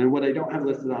 And what I don't have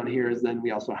listed on here is then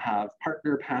we also have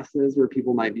partner passes where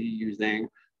people might be using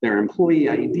their employee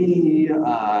ID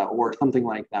or something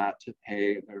like that to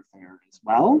pay their fare as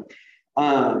well.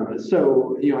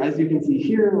 So, you know, as you can see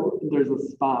here, there's a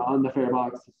spot on the fare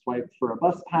box to swipe for a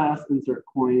bus pass, insert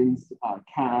coins,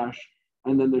 cash,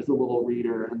 And then there's a little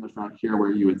reader in the front here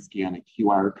where you would scan a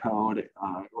QR code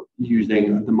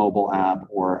using the mobile app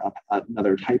or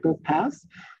another type of pass.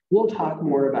 We'll talk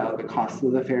more about the cost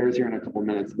of the fares here in a couple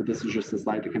minutes, but this is just a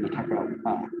slide to kind of talk about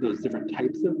those different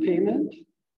types of payment.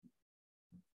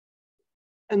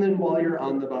 And then while you're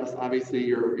on the bus, obviously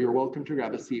you're welcome to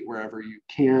grab a seat wherever you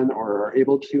can or are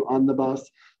able to on the bus.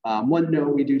 One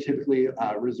note, we do typically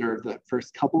reserve the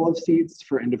first couple of seats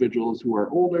for individuals who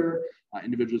are older,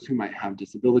 individuals who might have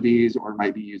disabilities or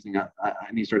might be using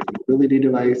any sort of mobility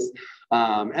device.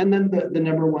 And then the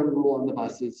number one rule on the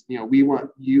bus is, we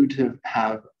want you to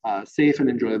have a safe and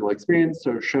enjoyable experience.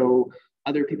 So show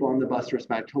other people on the bus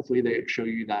respect. Hopefully they show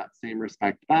you that same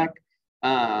respect back.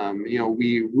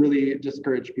 We really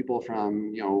discourage people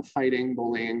from, fighting,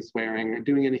 bullying, swearing,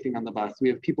 doing anything on the bus. We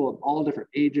have people of all different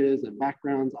ages and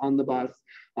backgrounds on the bus.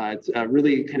 It's a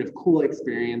really kind of cool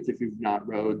experience if you've not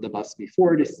rode the bus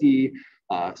before to see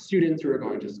students who are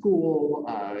going to school,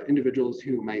 individuals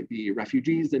who might be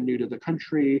refugees and new to the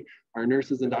country, our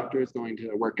nurses and doctors going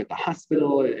to work at the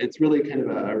hospital. It's really kind of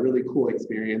a really cool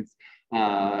experience.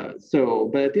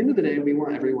 But at the end of the day, we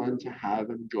want everyone to have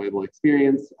an enjoyable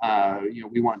experience.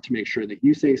 We want to make sure that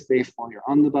you stay safe while you're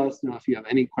on the bus. If you have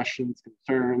any questions,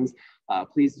 concerns,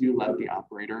 please do let the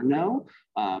operator know.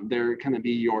 They're going to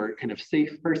be your kind of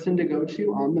safe person to go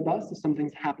to on the bus. If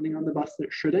something's happening on the bus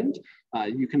that shouldn't,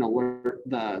 you can alert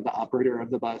the operator of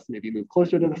the bus, maybe move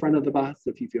closer to the front of the bus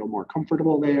if you feel more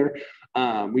comfortable there.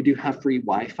 We do have free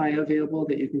Wi-Fi available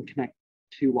that you can connect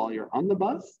to while you're on the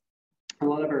bus. A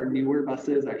lot of our newer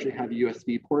buses actually have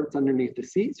USB ports underneath the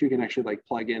seat, so you can actually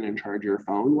plug in and charge your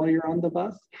phone while you're on the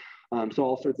bus. So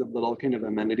all sorts of little kind of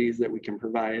amenities that we can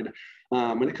provide.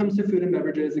 When it comes to food and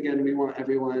beverages, again, we want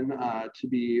everyone to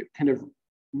be kind of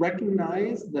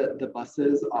recognize that the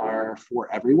buses are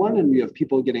for everyone, and we have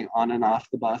people getting on and off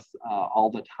the bus all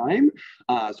the time.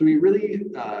 So we really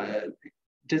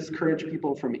discourage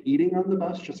people from eating on the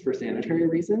bus just for sanitary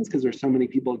reasons, because there's so many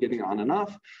people getting on and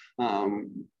off.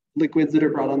 Liquids that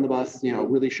are brought on the bus,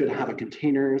 really should have a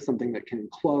container, something that can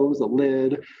close, a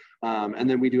lid. And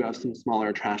then we do have some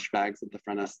smaller trash bags at the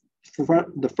front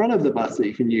of the bus that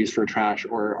you can use for trash,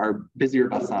 or our busier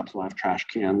bus stops will have trash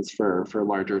cans for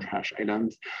larger trash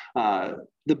items.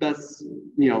 The best,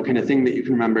 kind of thing that you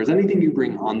can remember is anything you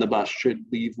bring on the bus should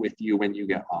leave with you when you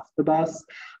get off the bus.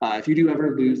 If you do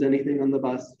ever lose anything on the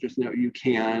bus, just know you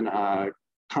can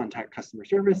contact customer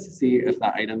service to see if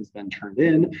that item's been turned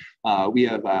in.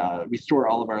 We store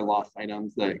all of our lost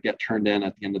items that get turned in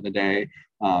at the end of the day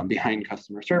behind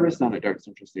customer service down at Dart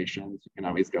Central Station. So you can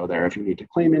always go there if you need to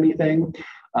claim anything.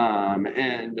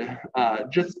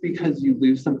 Just because you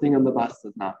lose something on the bus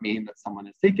does not mean that someone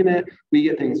has taken it. We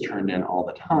get things turned in all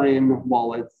the time: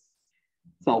 wallets,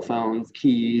 cell phones,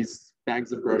 keys,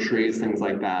 bags of groceries, things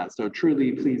like that. So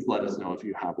truly, please let us know if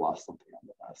you have lost something on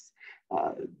the bus.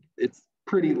 It's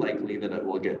pretty likely that it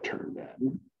will get turned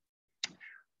in.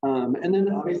 And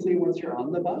then obviously once you're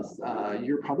on the bus,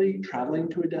 you're probably traveling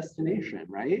to a destination,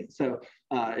 right? So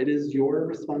it is your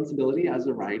responsibility as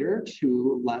a rider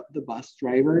to let the bus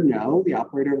driver know, the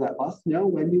operator of that bus know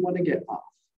when you want to get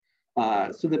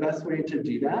off. So the best way to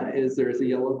do that is there's a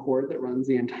yellow cord that runs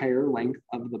the entire length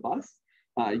of the bus.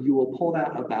 You will pull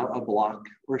that about a block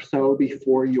or so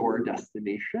before your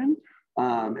destination.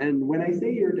 And when I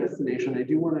say your destination, I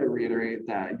do want to reiterate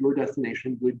that your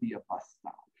destination would be a bus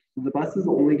stop. So the bus is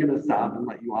only going to stop and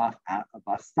let you off at a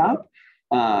bus stop.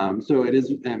 So it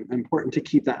is important to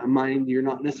keep that in mind. You're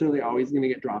not necessarily always going to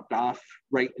get dropped off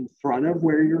right in front of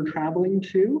where you're traveling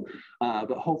to,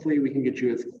 but hopefully we can get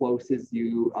you as close as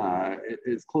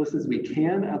we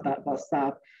can at that bus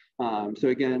stop. So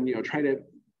again, try to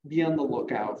be on the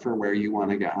lookout for where you want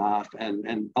to get off,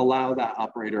 and allow that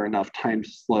operator enough time to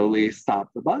slowly stop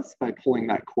the bus by pulling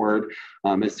that cord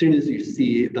as soon as you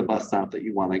see the bus stop that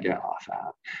you want to get off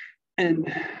at.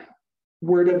 And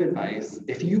word of advice,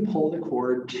 if you pull the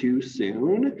cord too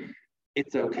soon,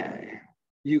 it's okay.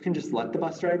 You can just let the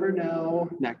bus driver know,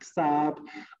 next stop.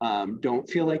 Don't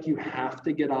feel like you have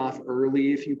to get off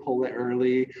early if you pull it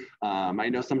early. I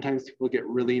know sometimes people get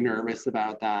really nervous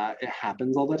about that. It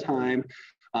happens all the time.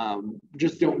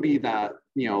 Just don't be that,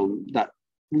 that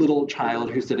little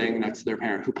child who's sitting next to their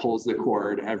parent who pulls the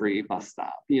cord every bus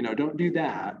stop. Don't do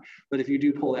that. But if you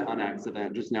do pull it on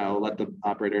accident, just let the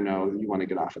operator know you want to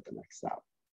get off at the next stop.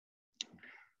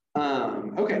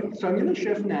 Okay, so I'm going to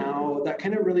shift now. That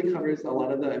kind of really covers a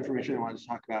lot of the information I wanted to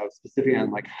talk about specifically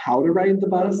on how to ride the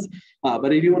bus. But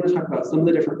I do want to talk about some of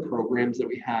the different programs that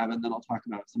we have, and then I'll talk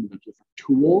about some of the different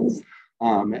tools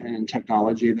and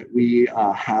technology that we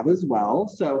have as well.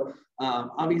 So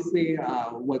obviously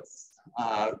what's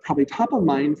probably top of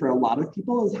mind for a lot of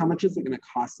people is how much is it going to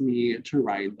cost me to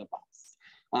ride the bus?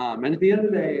 And at the end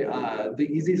of the day, the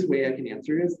easiest way I can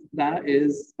answer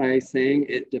is by saying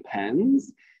it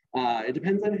depends. It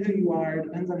depends on who you are, it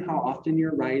depends on how often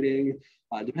you're riding,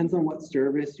 depends on what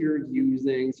service you're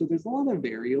using. So there's a lot of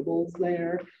variables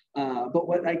there. But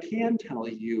what I can tell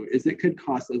you is it could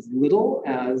cost as little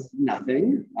as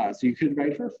nothing. So you could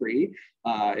ride for free.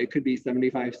 It could be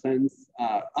 75 cents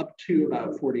up to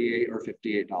about $48 or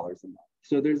 $58 a month.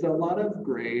 So there's a lot of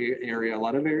gray area, a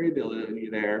lot of variability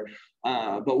there.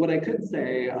 But what I could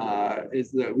say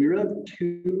is that we really have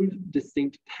two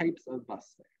distinct types of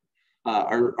bus fare.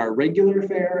 Our regular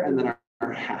fare and then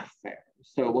our half fare.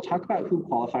 So we'll talk about who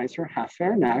qualifies for half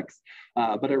fare next,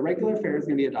 but our regular fare is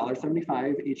going to be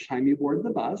 $1.75 each time you board the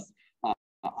bus.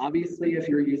 Obviously, if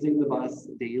you're using the bus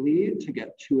daily to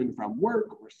get to and from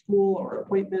work or school or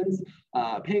appointments,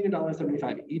 paying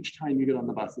 $1.75 each time you get on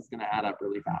the bus is going to add up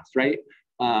really fast, right?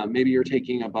 Maybe you're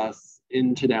taking a bus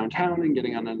into downtown and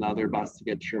getting on another bus to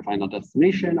get to your final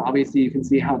destination. Obviously, you can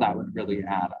see how that would really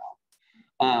add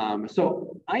up.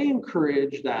 So I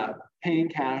encourage that paying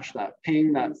cash,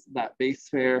 paying that base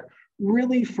fare,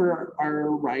 really for our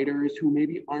riders who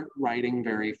maybe aren't riding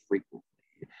very frequently.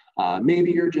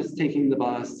 Maybe you're just taking the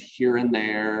bus here and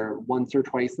there once or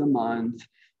twice a month.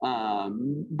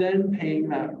 Then paying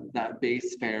that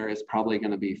base fare is probably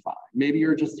going to be fine. Maybe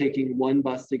you're just taking one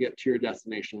bus to get to your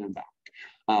destination and back.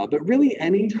 But really,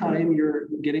 anytime you're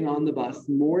getting on the bus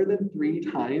more than 3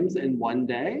 times in one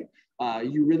day,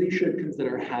 you really should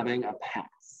consider having a pass.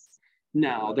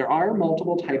 Now, there are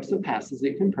multiple types of passes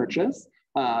that you can purchase.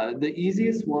 The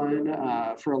easiest one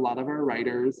for a lot of our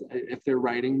riders, if they're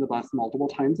riding the bus multiple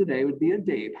times a day, would be a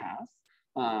day pass.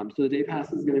 So the day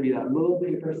pass is going to be that little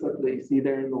paper slip that you see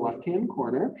there in the left-hand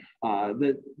corner.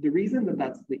 The reason that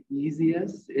that's the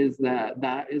easiest is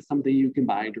that is something you can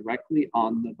buy directly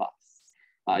on the bus.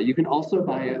 You can also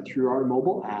buy it through our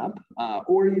mobile app,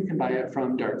 or you can buy it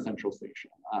from Dart Central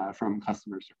Station, from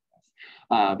customer service.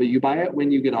 But you buy it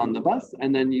when you get on the bus,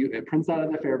 and then it prints out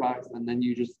of the fare box, and then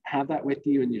you just have that with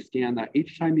you, and you scan that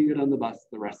each time you get on the bus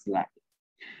the rest of that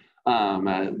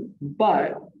day.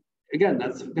 But again,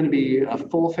 that's going to be a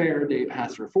full fare day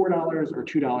pass for $4 or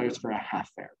 $2 for a half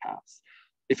fare pass.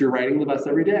 If you're riding the bus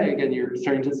every day, again, you're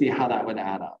starting to see how that would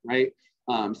add up, right?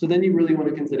 So then you really want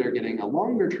to consider getting a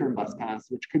longer term bus pass,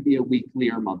 which could be a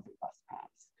weekly or monthly bus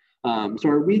pass. So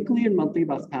our weekly and monthly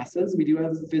bus passes, we do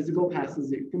have physical passes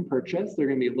that you can purchase. They're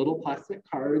going to be little plastic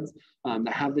cards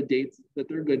that have the dates that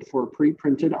they're good for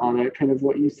pre-printed on it, kind of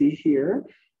what you see here.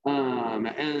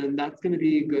 And that's going to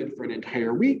be good for an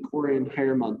entire week or an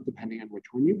entire month, depending on which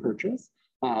one you purchase.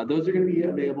 Those are going to be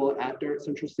available at Dart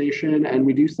Central Station, and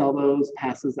we do sell those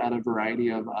passes at a variety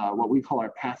of what we call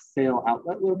our pass sale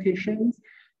outlet locations.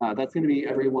 That's going to be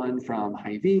everyone from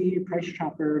Hy-Vee, Price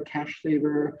Chopper, Cash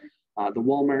Saver, the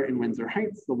Walmart in Windsor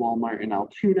Heights, the Walmart in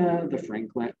Altoona,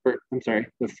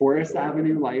 the Forest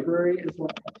Avenue Library is one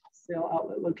of the sale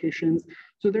outlet locations.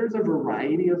 So there's a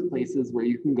variety of places where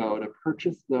you can go to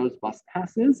purchase those bus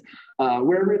passes,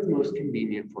 wherever it's most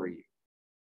convenient for you.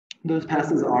 Those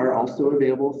passes are also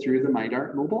available through the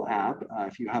MyDart mobile app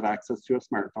if you have access to a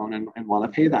smartphone and want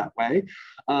to pay that way.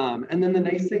 And then the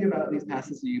nice thing about these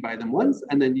passes is you buy them once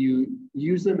and then you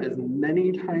use them as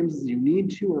many times as you need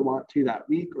to or want to that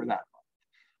week or that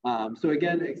month. So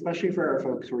again, especially for our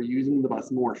folks who are using the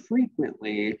bus more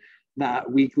frequently,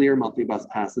 that weekly or monthly bus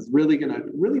pass is really going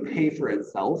to pay for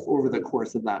itself over the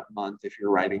course of that month if you're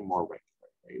riding more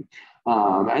regularly.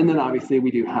 And then obviously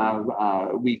we do have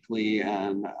weekly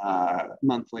and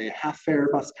monthly half fare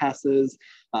bus passes.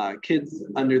 Kids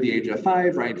under the age of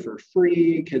 5 ride for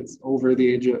free. Kids over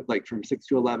the age of from 6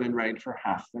 to 11 ride for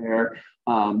half fare.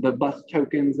 The bus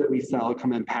tokens that we sell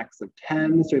come in packs of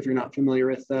 10. So if you're not familiar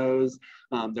with those,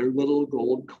 they're little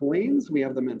gold coins. We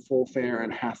have them in full fare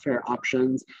and half fare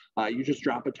options. You just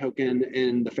drop a token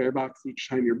in the fare box each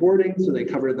time you're boarding, so they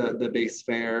cover the base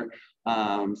fare.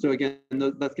 So again,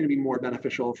 that's going to be more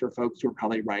beneficial for folks who are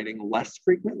probably riding less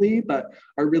frequently, but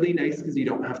are really nice because you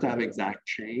don't have to have exact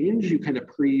change. You kind of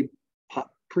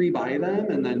pre-buy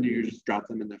them and then you just drop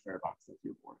them in the fare box as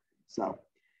you're boarding.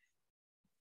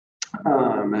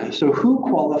 So who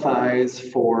qualifies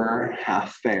for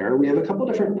half fare? We have a couple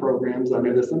different programs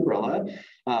under this umbrella.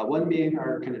 One being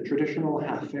our kind of traditional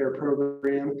half fare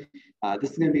program.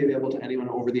 This is going to be available to anyone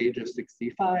over the age of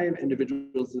 65,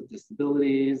 individuals with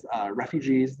disabilities,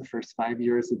 refugees the first 5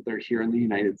 years that they're here in the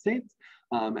United States,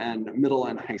 and middle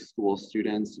and high school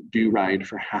students do ride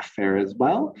for half fare as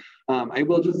well. I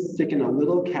will just stick in a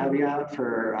little caveat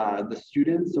for the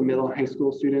students, so middle and high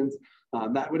school students.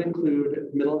 That would include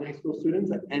middle and high school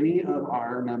students at any of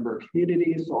our member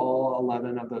communities, so all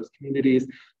 11 of those communities.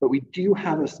 But we do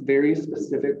have a very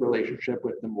specific relationship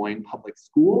with Des Moines Public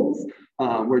Schools,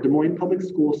 where Des Moines Public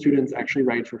School students actually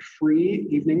ride for free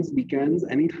evenings, weekends,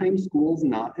 anytime school's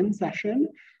not in session.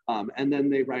 And then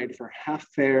they ride for half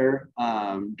fare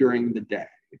during the day,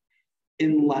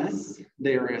 unless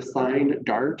they are assigned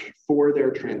DART for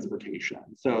their transportation.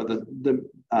 So the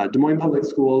Des Moines Public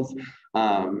Schools,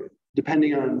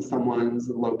 depending on someone's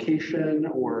location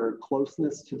or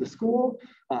closeness to the school,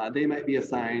 they might be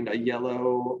assigned a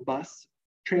yellow bus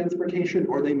transportation,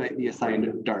 or they might be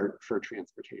assigned DART for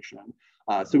transportation.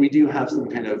 So we do have some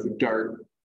kind of DART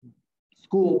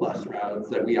school bus routes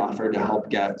that we offer to help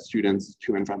get students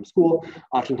to and from school.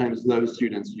 Oftentimes those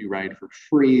students do ride for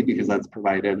free because that's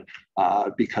provided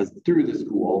through the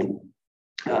school.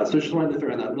 So just wanted to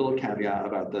throw in that little caveat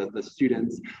about the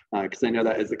students, because I know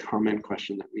that is a common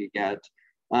question that we get.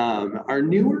 Our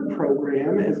newer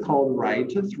program is called Ride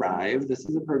to Thrive. This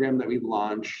is a program that we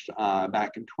launched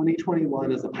back in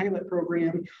 2021 as a pilot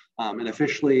program, and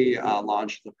officially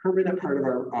launched the permanent part of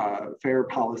our fare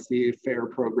policy, fare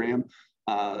program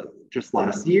just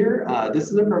last year.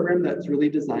 This is a program that's really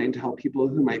designed to help people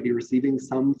who might be receiving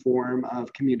some form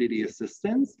of community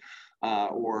assistance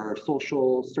or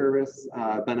social service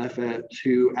benefit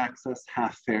to access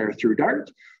half fare through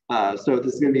DART. So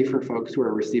this is going to be for folks who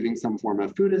are receiving some form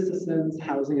of food assistance,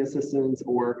 housing assistance,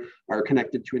 or are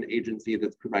connected to an agency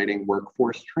that's providing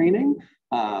workforce training.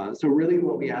 So really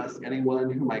what we ask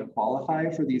anyone who might qualify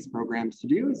for these programs to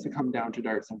do is to come down to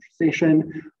DART Central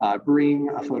Station, bring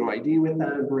a photo ID with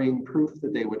them, bring proof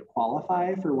that they would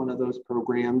qualify for one of those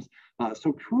programs.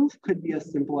 So proof could be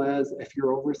as simple as, if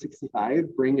you're over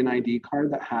 65, bring an ID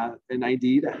card that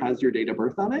has your date of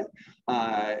birth on it.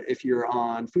 If you're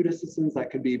on food assistance, that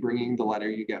could be bringing the letter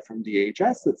you get from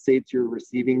DHS that states you're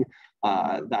receiving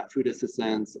that food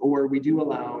assistance. Or we do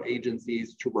allow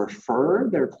agencies to refer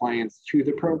their clients to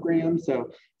the program.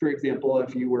 So for example,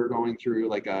 if you were going through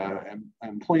like a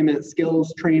employment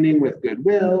skills training with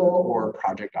Goodwill or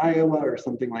Project Iowa or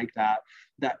something like that,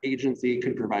 that agency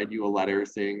could provide you a letter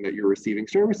saying that you're receiving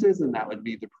services, and that would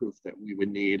be the proof that we would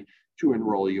need to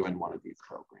enroll you in one of these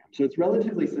programs. So it's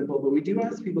relatively simple, but we do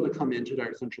ask people to come into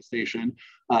DART Central Station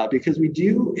because we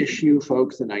do issue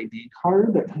folks an ID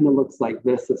card that kind of looks like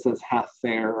this, that says half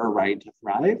fare or Ride to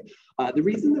Thrive. The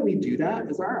reason that we do that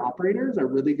is our operators are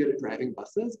really good at driving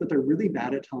buses, but they're really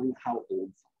bad at telling how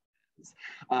old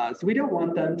someone is. So we don't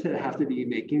want them to have to be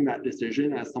making that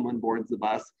decision as someone boards the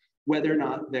bus, whether or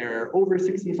not they're over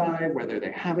 65, whether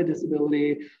they have a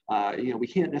disability. We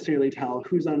can't necessarily tell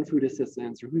who's on food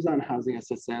assistance or who's on housing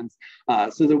assistance.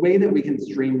 So the way that we can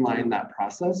streamline that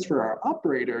process for our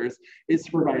operators is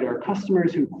to provide our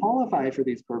customers who qualify for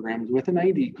these programs with an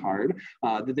ID card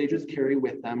that they just carry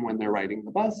with them when they're riding the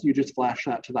bus. You just flash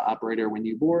that to the operator when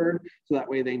you board, so that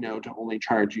way they know to only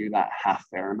charge you that half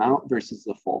fare amount versus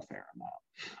the full fare amount.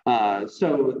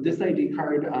 So this ID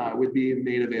card would be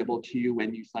made available to you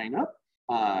when you sign up.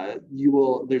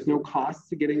 There's no cost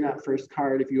to getting that first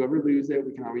card. If you ever lose it,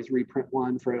 we can always reprint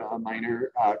one for a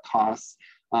minor cost.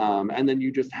 And then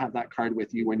you just have that card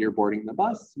with you when you're boarding the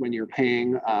bus, when you're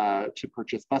paying to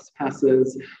purchase bus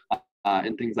passes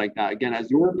and things like that. Again,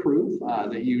 as your proof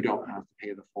that you don't have to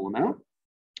pay the full amount.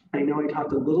 I know I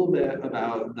talked a little bit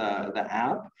about the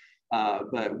app.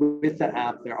 But with the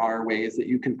app, there are ways that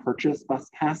you can purchase bus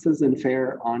passes and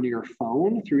fare on your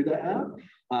phone through the app.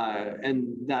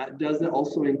 And that does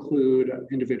also include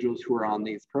individuals who are on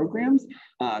these programs.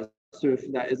 So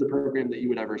if that is a program that you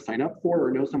would ever sign up for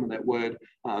or know someone that would,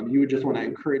 you would just want to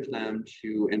encourage them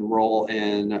to enroll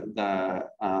in the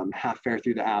half fare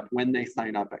through the app when they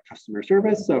sign up at customer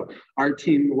service. So our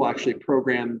team will actually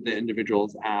program the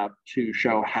individual's app to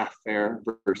show half fare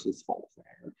versus full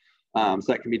fare.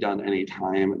 So that can be done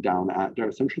anytime down at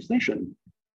DART Central Station.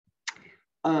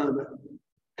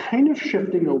 Kind of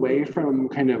shifting away from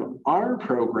kind of our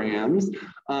programs,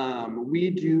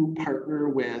 we do partner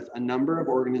with a number of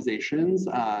organizations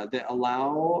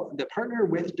that partner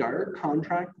with DART,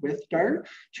 contract with DART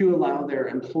to allow their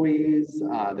employees,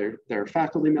 their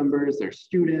faculty members, their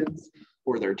students,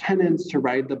 or their tenants to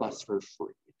ride the bus for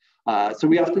free. So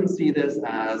we often see this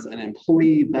as an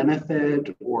employee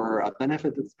benefit or a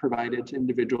benefit that's provided to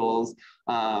individuals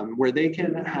where they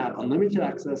can have unlimited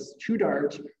access to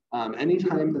DART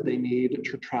anytime that they need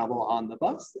to travel on the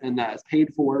bus, and that is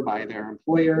paid for by their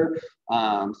employer.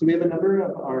 So we have a number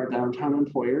of our downtown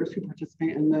employers who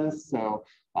participate in this. So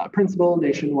Principal,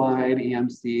 Nationwide,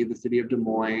 EMC, the City of Des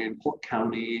Moines, Polk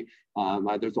County,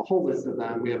 there's a whole list of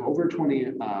them. We have over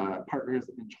 20 partners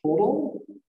in total.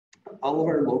 All of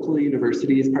our local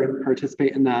universities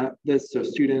participate in this. So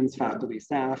students, faculty,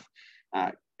 staff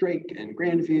at Drake and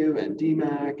Grandview and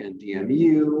DMAC and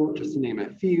DMU, just to name a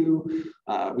few.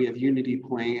 We have Unity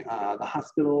Point, the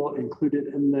hospital, included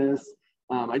in this.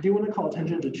 I do want to call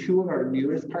attention to two of our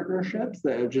newest partnerships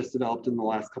that have just developed in the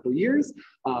last couple of years,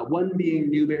 one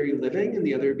being Newberry Living and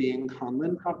the other being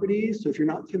Catlin Properties. So if you're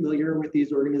not familiar with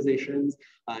these organizations,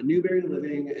 Newberry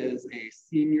Living is a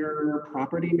senior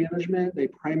property management. They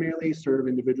primarily serve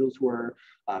individuals who are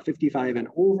 55 and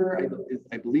over.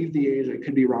 I believe the age, I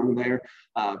could be wrong there,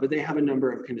 but they have a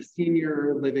number of kind of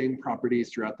senior living properties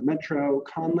throughout the metro.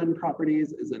 Catlin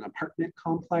Properties is an apartment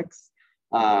complex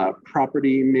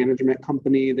property management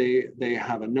company. They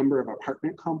have a number of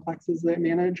apartment complexes they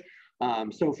manage.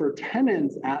 So for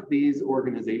tenants at these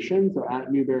organizations, so at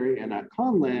Newberry and at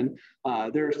Catlin,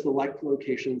 there are select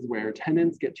locations where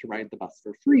tenants get to ride the bus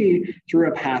for free through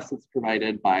a pass that's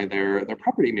provided by their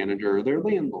property manager or their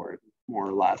landlord, more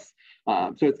or less.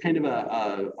 So it's kind of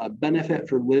a benefit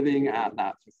for living at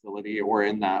that facility or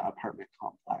in that apartment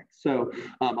complex. So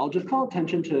I'll just call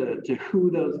attention to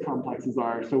who those complexes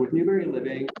are. So with Newberry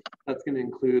Living, that's going to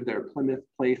include their Plymouth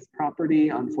Place property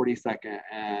on 42nd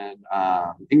and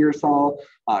Ingersoll,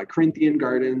 Corinthian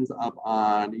Gardens up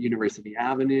on University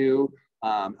Avenue,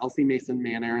 Elsie Mason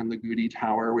Manor and the Goody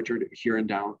Tower, which are here in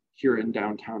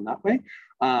downtown that way.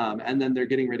 And then they're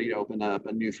getting ready to open up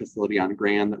a new facility on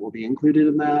Grand that will be included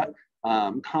in that.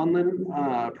 Catlin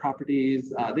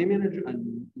Properties, they manage a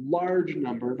large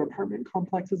number of apartment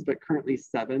complexes, but currently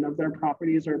 7 of their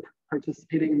properties are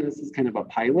participating in this as kind of a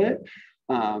pilot.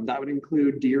 That would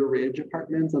include Deer Ridge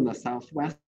Apartments on the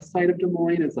southwest side of Des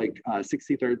Moines. It's like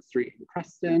 63rd Street in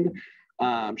Creston.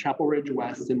 Chapel Ridge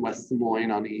West in West Des Moines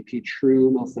on AP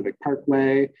True, Mill Civic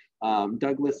Parkway.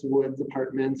 Douglas Woods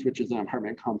Apartments, which is an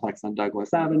apartment complex on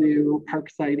Douglas Avenue.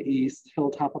 Parkside East,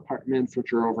 Hilltop Apartments,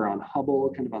 which are over on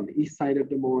Hubble, kind of on the east side of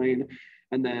Des Moines.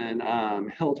 And then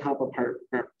sorry,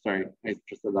 I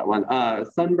just said that one.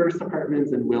 Sunburst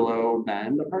Apartments and Willow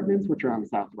Bend Apartments, which are on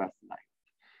Southwest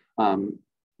 9th.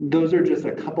 Those are just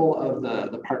a couple of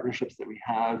the partnerships that we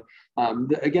have.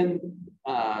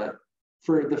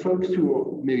 For the folks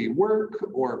who maybe work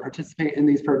or participate in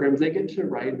these programs, they get to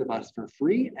ride the bus for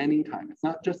free anytime. It's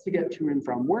not just to get to and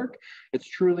from work, it's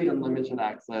truly unlimited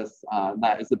access.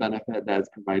 That is the benefit that is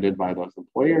provided by those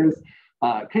employers.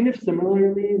 Kind of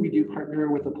similarly, we do partner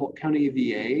with the Polk County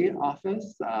VA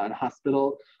office and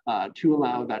hospital to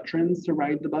allow veterans to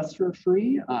ride the bus for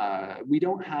free. We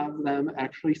don't have them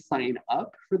actually sign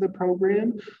up for the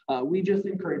program. We just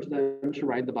encourage them to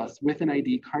ride the bus with an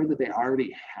ID card that they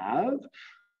already have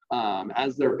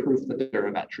as their proof that they're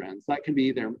a veteran. So that can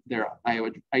be their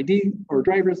ID or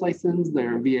driver's license,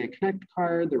 their VA Connect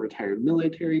card, their retired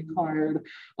military card,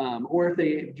 or if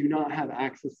they do not have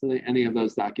access to any of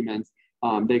those documents,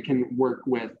 they can work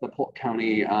with the Polk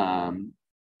County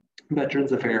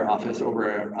Veterans Affairs Office over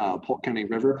at Polk County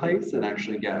River Place and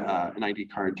actually get an ID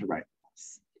card to ride the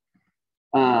bus.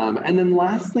 And then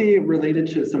lastly, related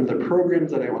to some of the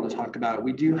programs that I want to talk about,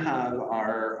 we do have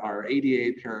our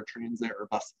ADA Paratransit or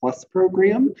Bus Plus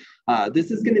program.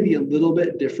 This is going to be a little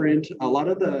bit different. A lot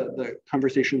of the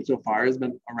conversation so far has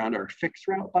been around our fixed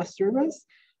route bus service,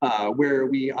 where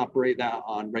we operate that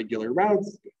on regular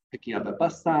routes, picking up at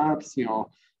bus stops,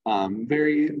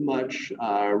 very much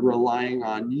relying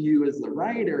on you as the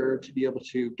rider to be able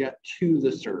to get to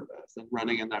the service and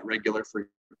running in that regular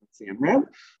frequency and route.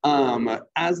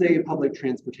 As a public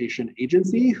transportation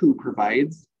agency who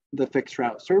provides the fixed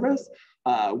route service,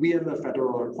 we have a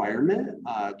federal requirement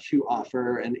to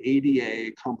offer an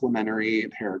ADA complimentary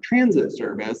paratransit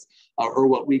service, or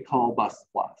what we call Bus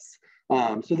Plus.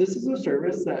 So this is a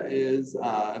service that is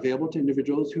available to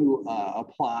individuals who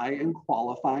apply and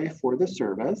qualify for the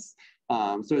service.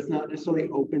 So it's not necessarily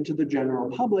open to the general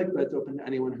public, but it's open to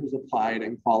anyone who's applied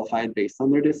and qualified based on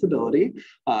their disability.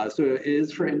 So it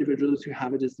is for individuals who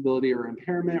have a disability or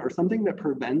impairment or something that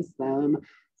prevents them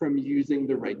from using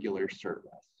the regular service.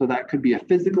 So that could be a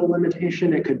physical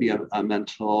limitation, it could be a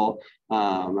mental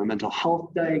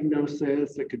health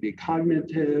diagnosis, it could be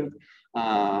cognitive,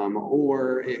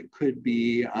 or it could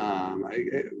be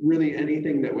really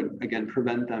anything that would, again,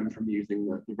 prevent them from using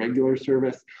the regular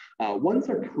service. Once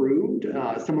approved,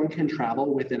 someone can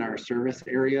travel within our service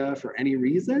area for any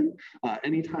reason,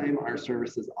 anytime our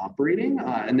service is operating,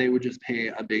 and they would just pay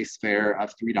a base fare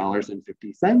of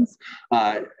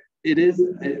 $3.50. It is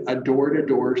a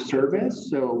door-to-door service.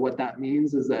 So what that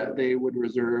means is that they would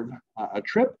reserve a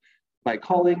trip by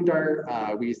calling DART,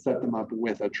 we set them up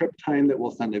with a trip time that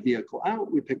will send a vehicle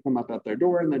out. We pick them up at their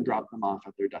door and then drop them off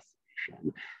at their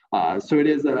destination. So it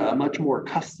is a much more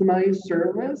customized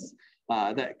service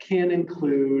that can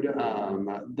include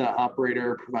the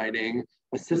operator providing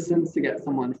assistance to get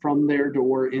someone from their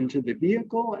door into the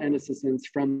vehicle and assistance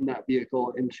from that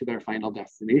vehicle into their final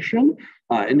destination.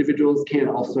 Individuals can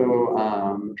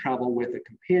also travel with a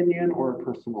companion or a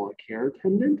personal care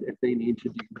attendant if they need to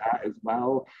do that as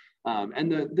well.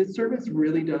 And this service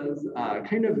really does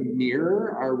kind of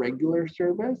mirror our regular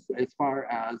service as far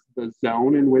as the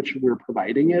zone in which we're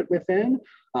providing it within,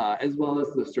 as well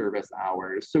as the service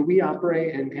hours. So we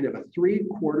operate in kind of a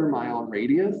 3/4 mile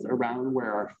radius around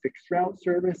where our fixed route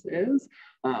service is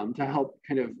to help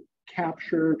kind of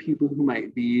capture people who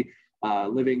might be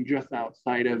living just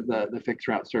outside of the fixed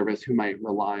route service who might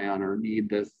rely on or need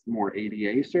this more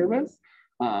ADA service.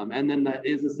 And then that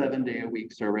is a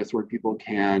 7-day-a-week service where people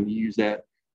can use it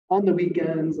on the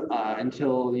weekends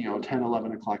until 10,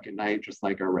 11 o'clock at night, just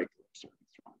like our regular service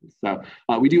runs.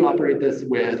 So we do operate this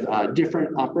with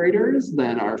different operators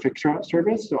than our fixed route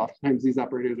service. So oftentimes these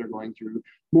operators are going through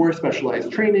more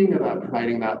specialized training about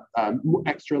providing that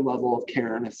extra level of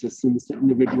care and assistance to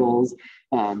individuals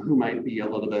who might be a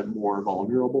little bit more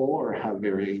vulnerable or have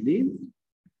varying needs.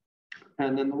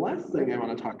 And then the last thing I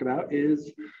want to talk about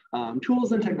is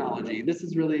tools and technology. This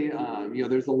is really,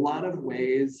 there's a lot of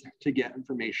ways to get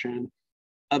information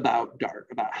about DART,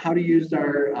 about how to use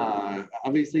DART.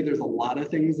 Obviously, there's a lot of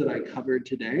things that I covered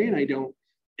today, and I don't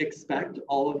expect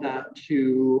all of that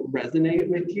to resonate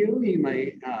with you. You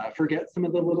might forget some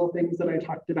of the little things that I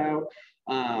talked about.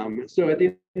 So at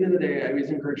the end of the day, I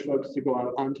always encourage folks to go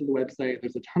out onto the website.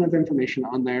 There's a ton of information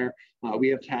on there. We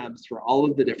have tabs for all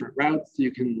of the different routes.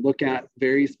 You can look at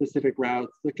very specific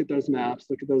routes, look at those maps,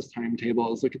 look at those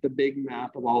timetables, look at the big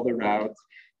map of all the routes.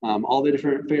 All the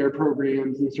different fare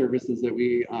programs and services that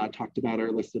we talked about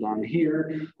are listed on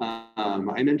here.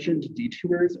 I mentioned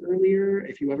detours earlier.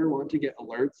 If you ever want to get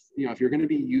alerts, if you're going to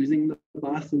be using the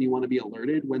bus and you want to be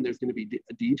alerted when there's going to be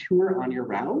a detour on your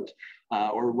route,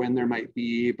 or when there might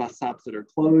be bus stops that are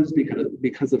closed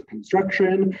because of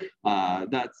construction,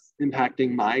 that's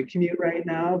impacting my commute right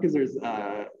now because there's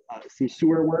some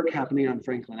sewer work happening on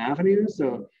Franklin Avenue.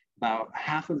 So about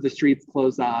half of the streets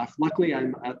closed off. Luckily,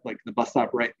 I'm at like the bus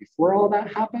stop right before all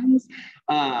that happens.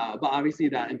 But obviously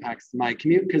that impacts my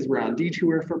commute because we're on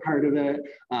detour for part of it.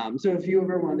 So if you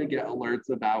ever want to get alerts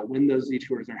about when those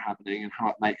detours are happening and how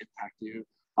it might impact you,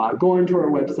 go into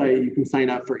our website. You can sign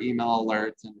up for email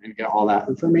alerts and get all that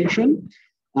information.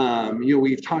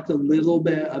 We've talked a little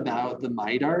bit about the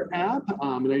MyDART app,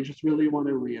 and I just really want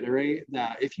to reiterate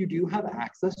that if you do have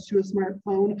access to a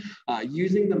smartphone,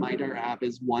 using the MyDART app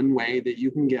is one way that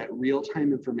you can get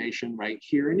real-time information right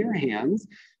here in your hands.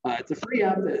 It's a free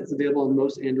app that's available on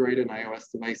most Android and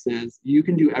iOS devices. You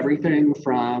can do everything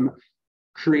from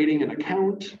creating an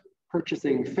account,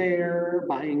 purchasing fare,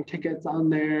 buying tickets on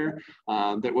there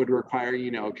that would require,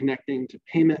 connecting to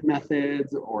payment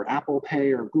methods or Apple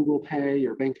Pay or Google Pay,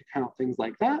 your bank account, things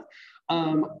like that.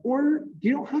 Or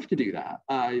you don't have to do that.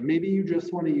 Maybe you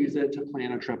just want to use it to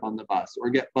plan a trip on the bus or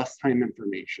get bus time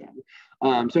information.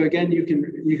 So again, you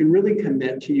can really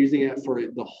commit to using it for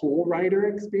the whole rider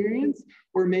experience,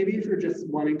 or maybe if you're just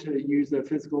wanting to use a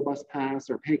physical bus pass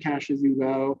or pay cash as you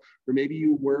go, or maybe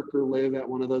you work or live at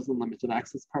one of those unlimited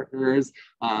access partners,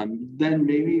 then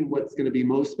maybe what's going to be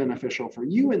most beneficial for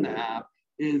you in the app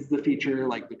is the feature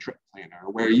like the trip planner,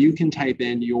 where you can type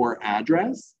in your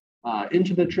address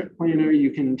into the trip planner.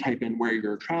 You can type in where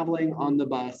you're traveling on the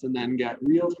bus and then get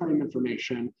real-time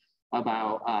information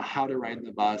about how to ride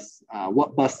the bus,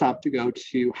 what bus stop to go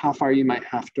to, how far you might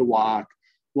have to walk,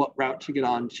 what route to get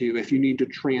onto, if you need to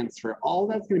transfer. All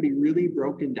that's going to be really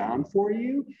broken down for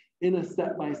you in a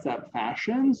step-by-step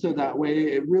fashion. So that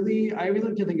way I really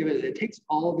like to think of it, it takes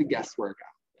all the guesswork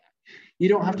out. You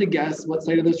don't have to guess what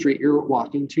side of the street you're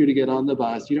walking to get on the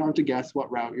bus. You don't have to guess what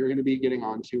route you're going to be getting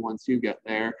onto once you get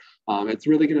there. It's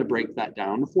really going to break that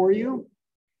down for you.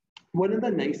 One of the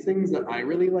nice things that I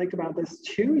really like about this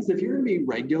too is if you're going to be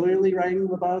regularly riding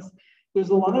the bus, there's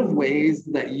a lot of ways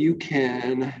that you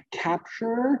can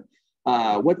capture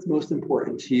what's most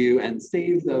important to you and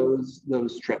save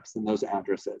those trips and those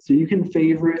addresses. So you can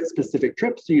favorite specific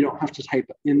trips so you don't have to type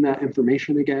in that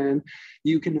information again.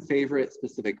 You can favorite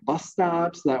specific bus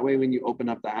stops. That way when you open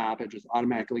up the app, it just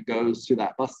automatically goes to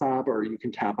that bus stop, or you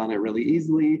can tap on it really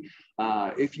easily.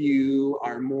 If you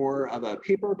are more of a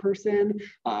paper person,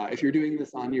 if you're doing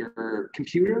this on your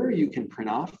computer, you can print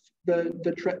off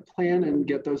the trip plan and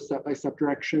get those step-by-step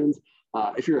directions.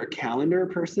 If you're a calendar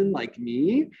person like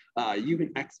me, you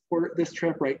can export this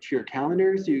trip right to your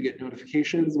calendar so you get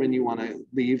notifications when you want to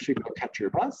leave to go catch your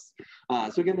bus.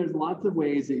 So again, there's lots of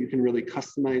ways that you can really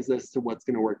customize this to what's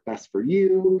going to work best for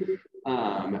you.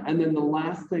 And then the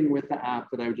last thing with the app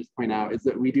that I would just point out is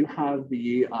that we do have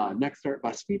the Next Start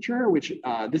Bus feature, which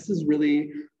this is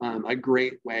really a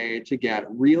great way to get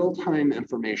real-time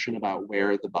information about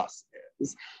where the bus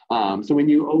is. So when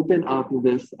you open up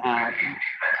this app,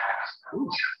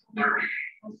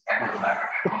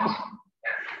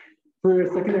 for a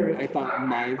second there, I thought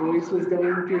my voice was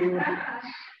going through.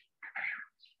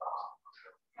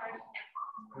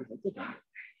 It's a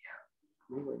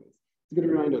good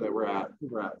reminder that we're at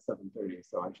 7:30,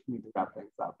 so I just need to wrap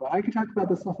things up. But I could talk about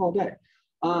this stuff all day.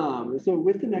 So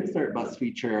with the Next Start Bus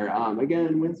feature,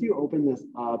 again, once you open this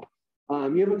up,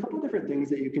 you have a couple different things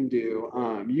that you can do.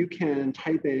 You can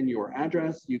type in your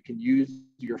address, you can use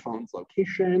your phone's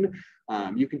location,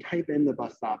 you can type in the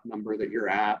bus stop number that you're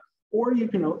at, or you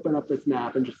can open up this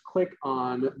map and just click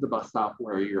on the bus stop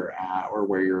where you're at or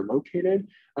where you're located.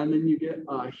 And then you get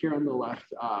here on the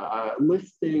left, a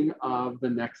listing of the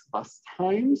next bus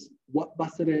times, what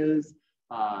bus it is,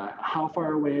 how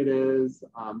far away it is.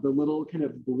 The little kind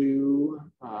of blue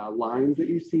lines that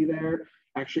you see there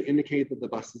actually indicate that the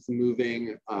bus is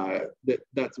moving,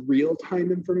 that's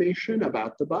real-time information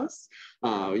about the bus.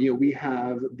 We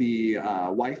have the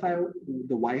Wi-Fi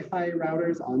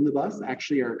routers on the bus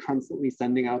actually are constantly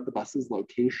sending out the bus's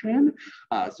location.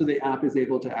 So the app is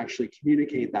able to actually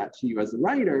communicate that to you as a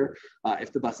rider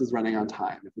if the bus is running on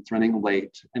time, if it's running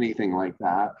late, anything like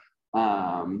that.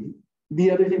 The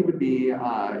other thing would be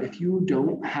if you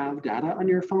don't have data on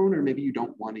your phone, or maybe you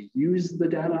don't want to use the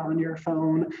data on your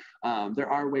phone, there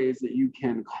are ways that you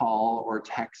can call or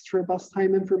text for bus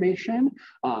time information.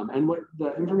 And what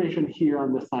the information here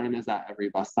on the sign is at every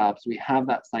bus stop. So we have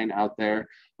that sign out there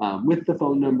with the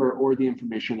phone number or the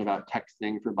information about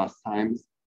texting for bus times.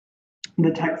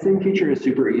 The texting feature is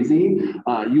super easy.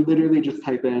 You literally just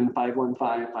type in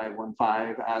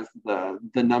 515-515 as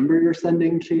the number you're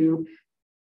sending to.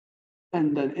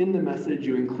 And then in the message,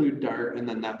 you include DART and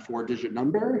then that 4-digit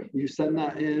number. You send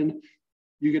that in,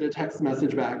 you get a text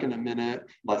message back in a minute,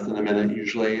 less than a minute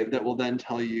usually, that will then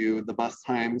tell you the bus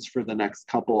times for the next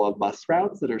couple of bus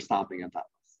routes that are stopping at that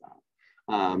bus stop.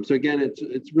 So again,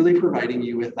 it's really providing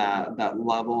you with that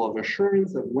level of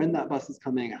assurance of when that bus is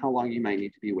coming, how long you might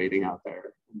need to be waiting out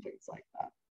there, and things like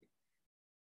that.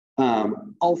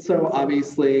 Also,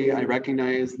 obviously, I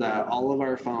recognize that all of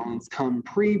our phones come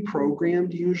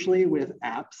pre-programmed usually with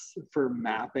apps for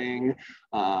mapping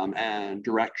and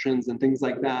directions and things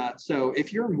like that. So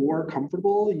if you're more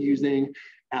comfortable using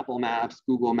Apple Maps,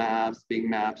 Google Maps, Bing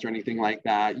Maps, or anything like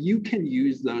that, you can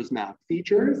use those map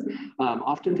features.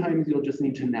 Oftentimes, you'll just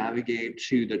need to navigate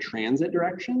to the transit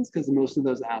directions because most of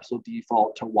those apps will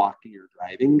default to walking or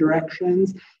driving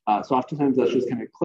directions. So oftentimes, that's just kind of click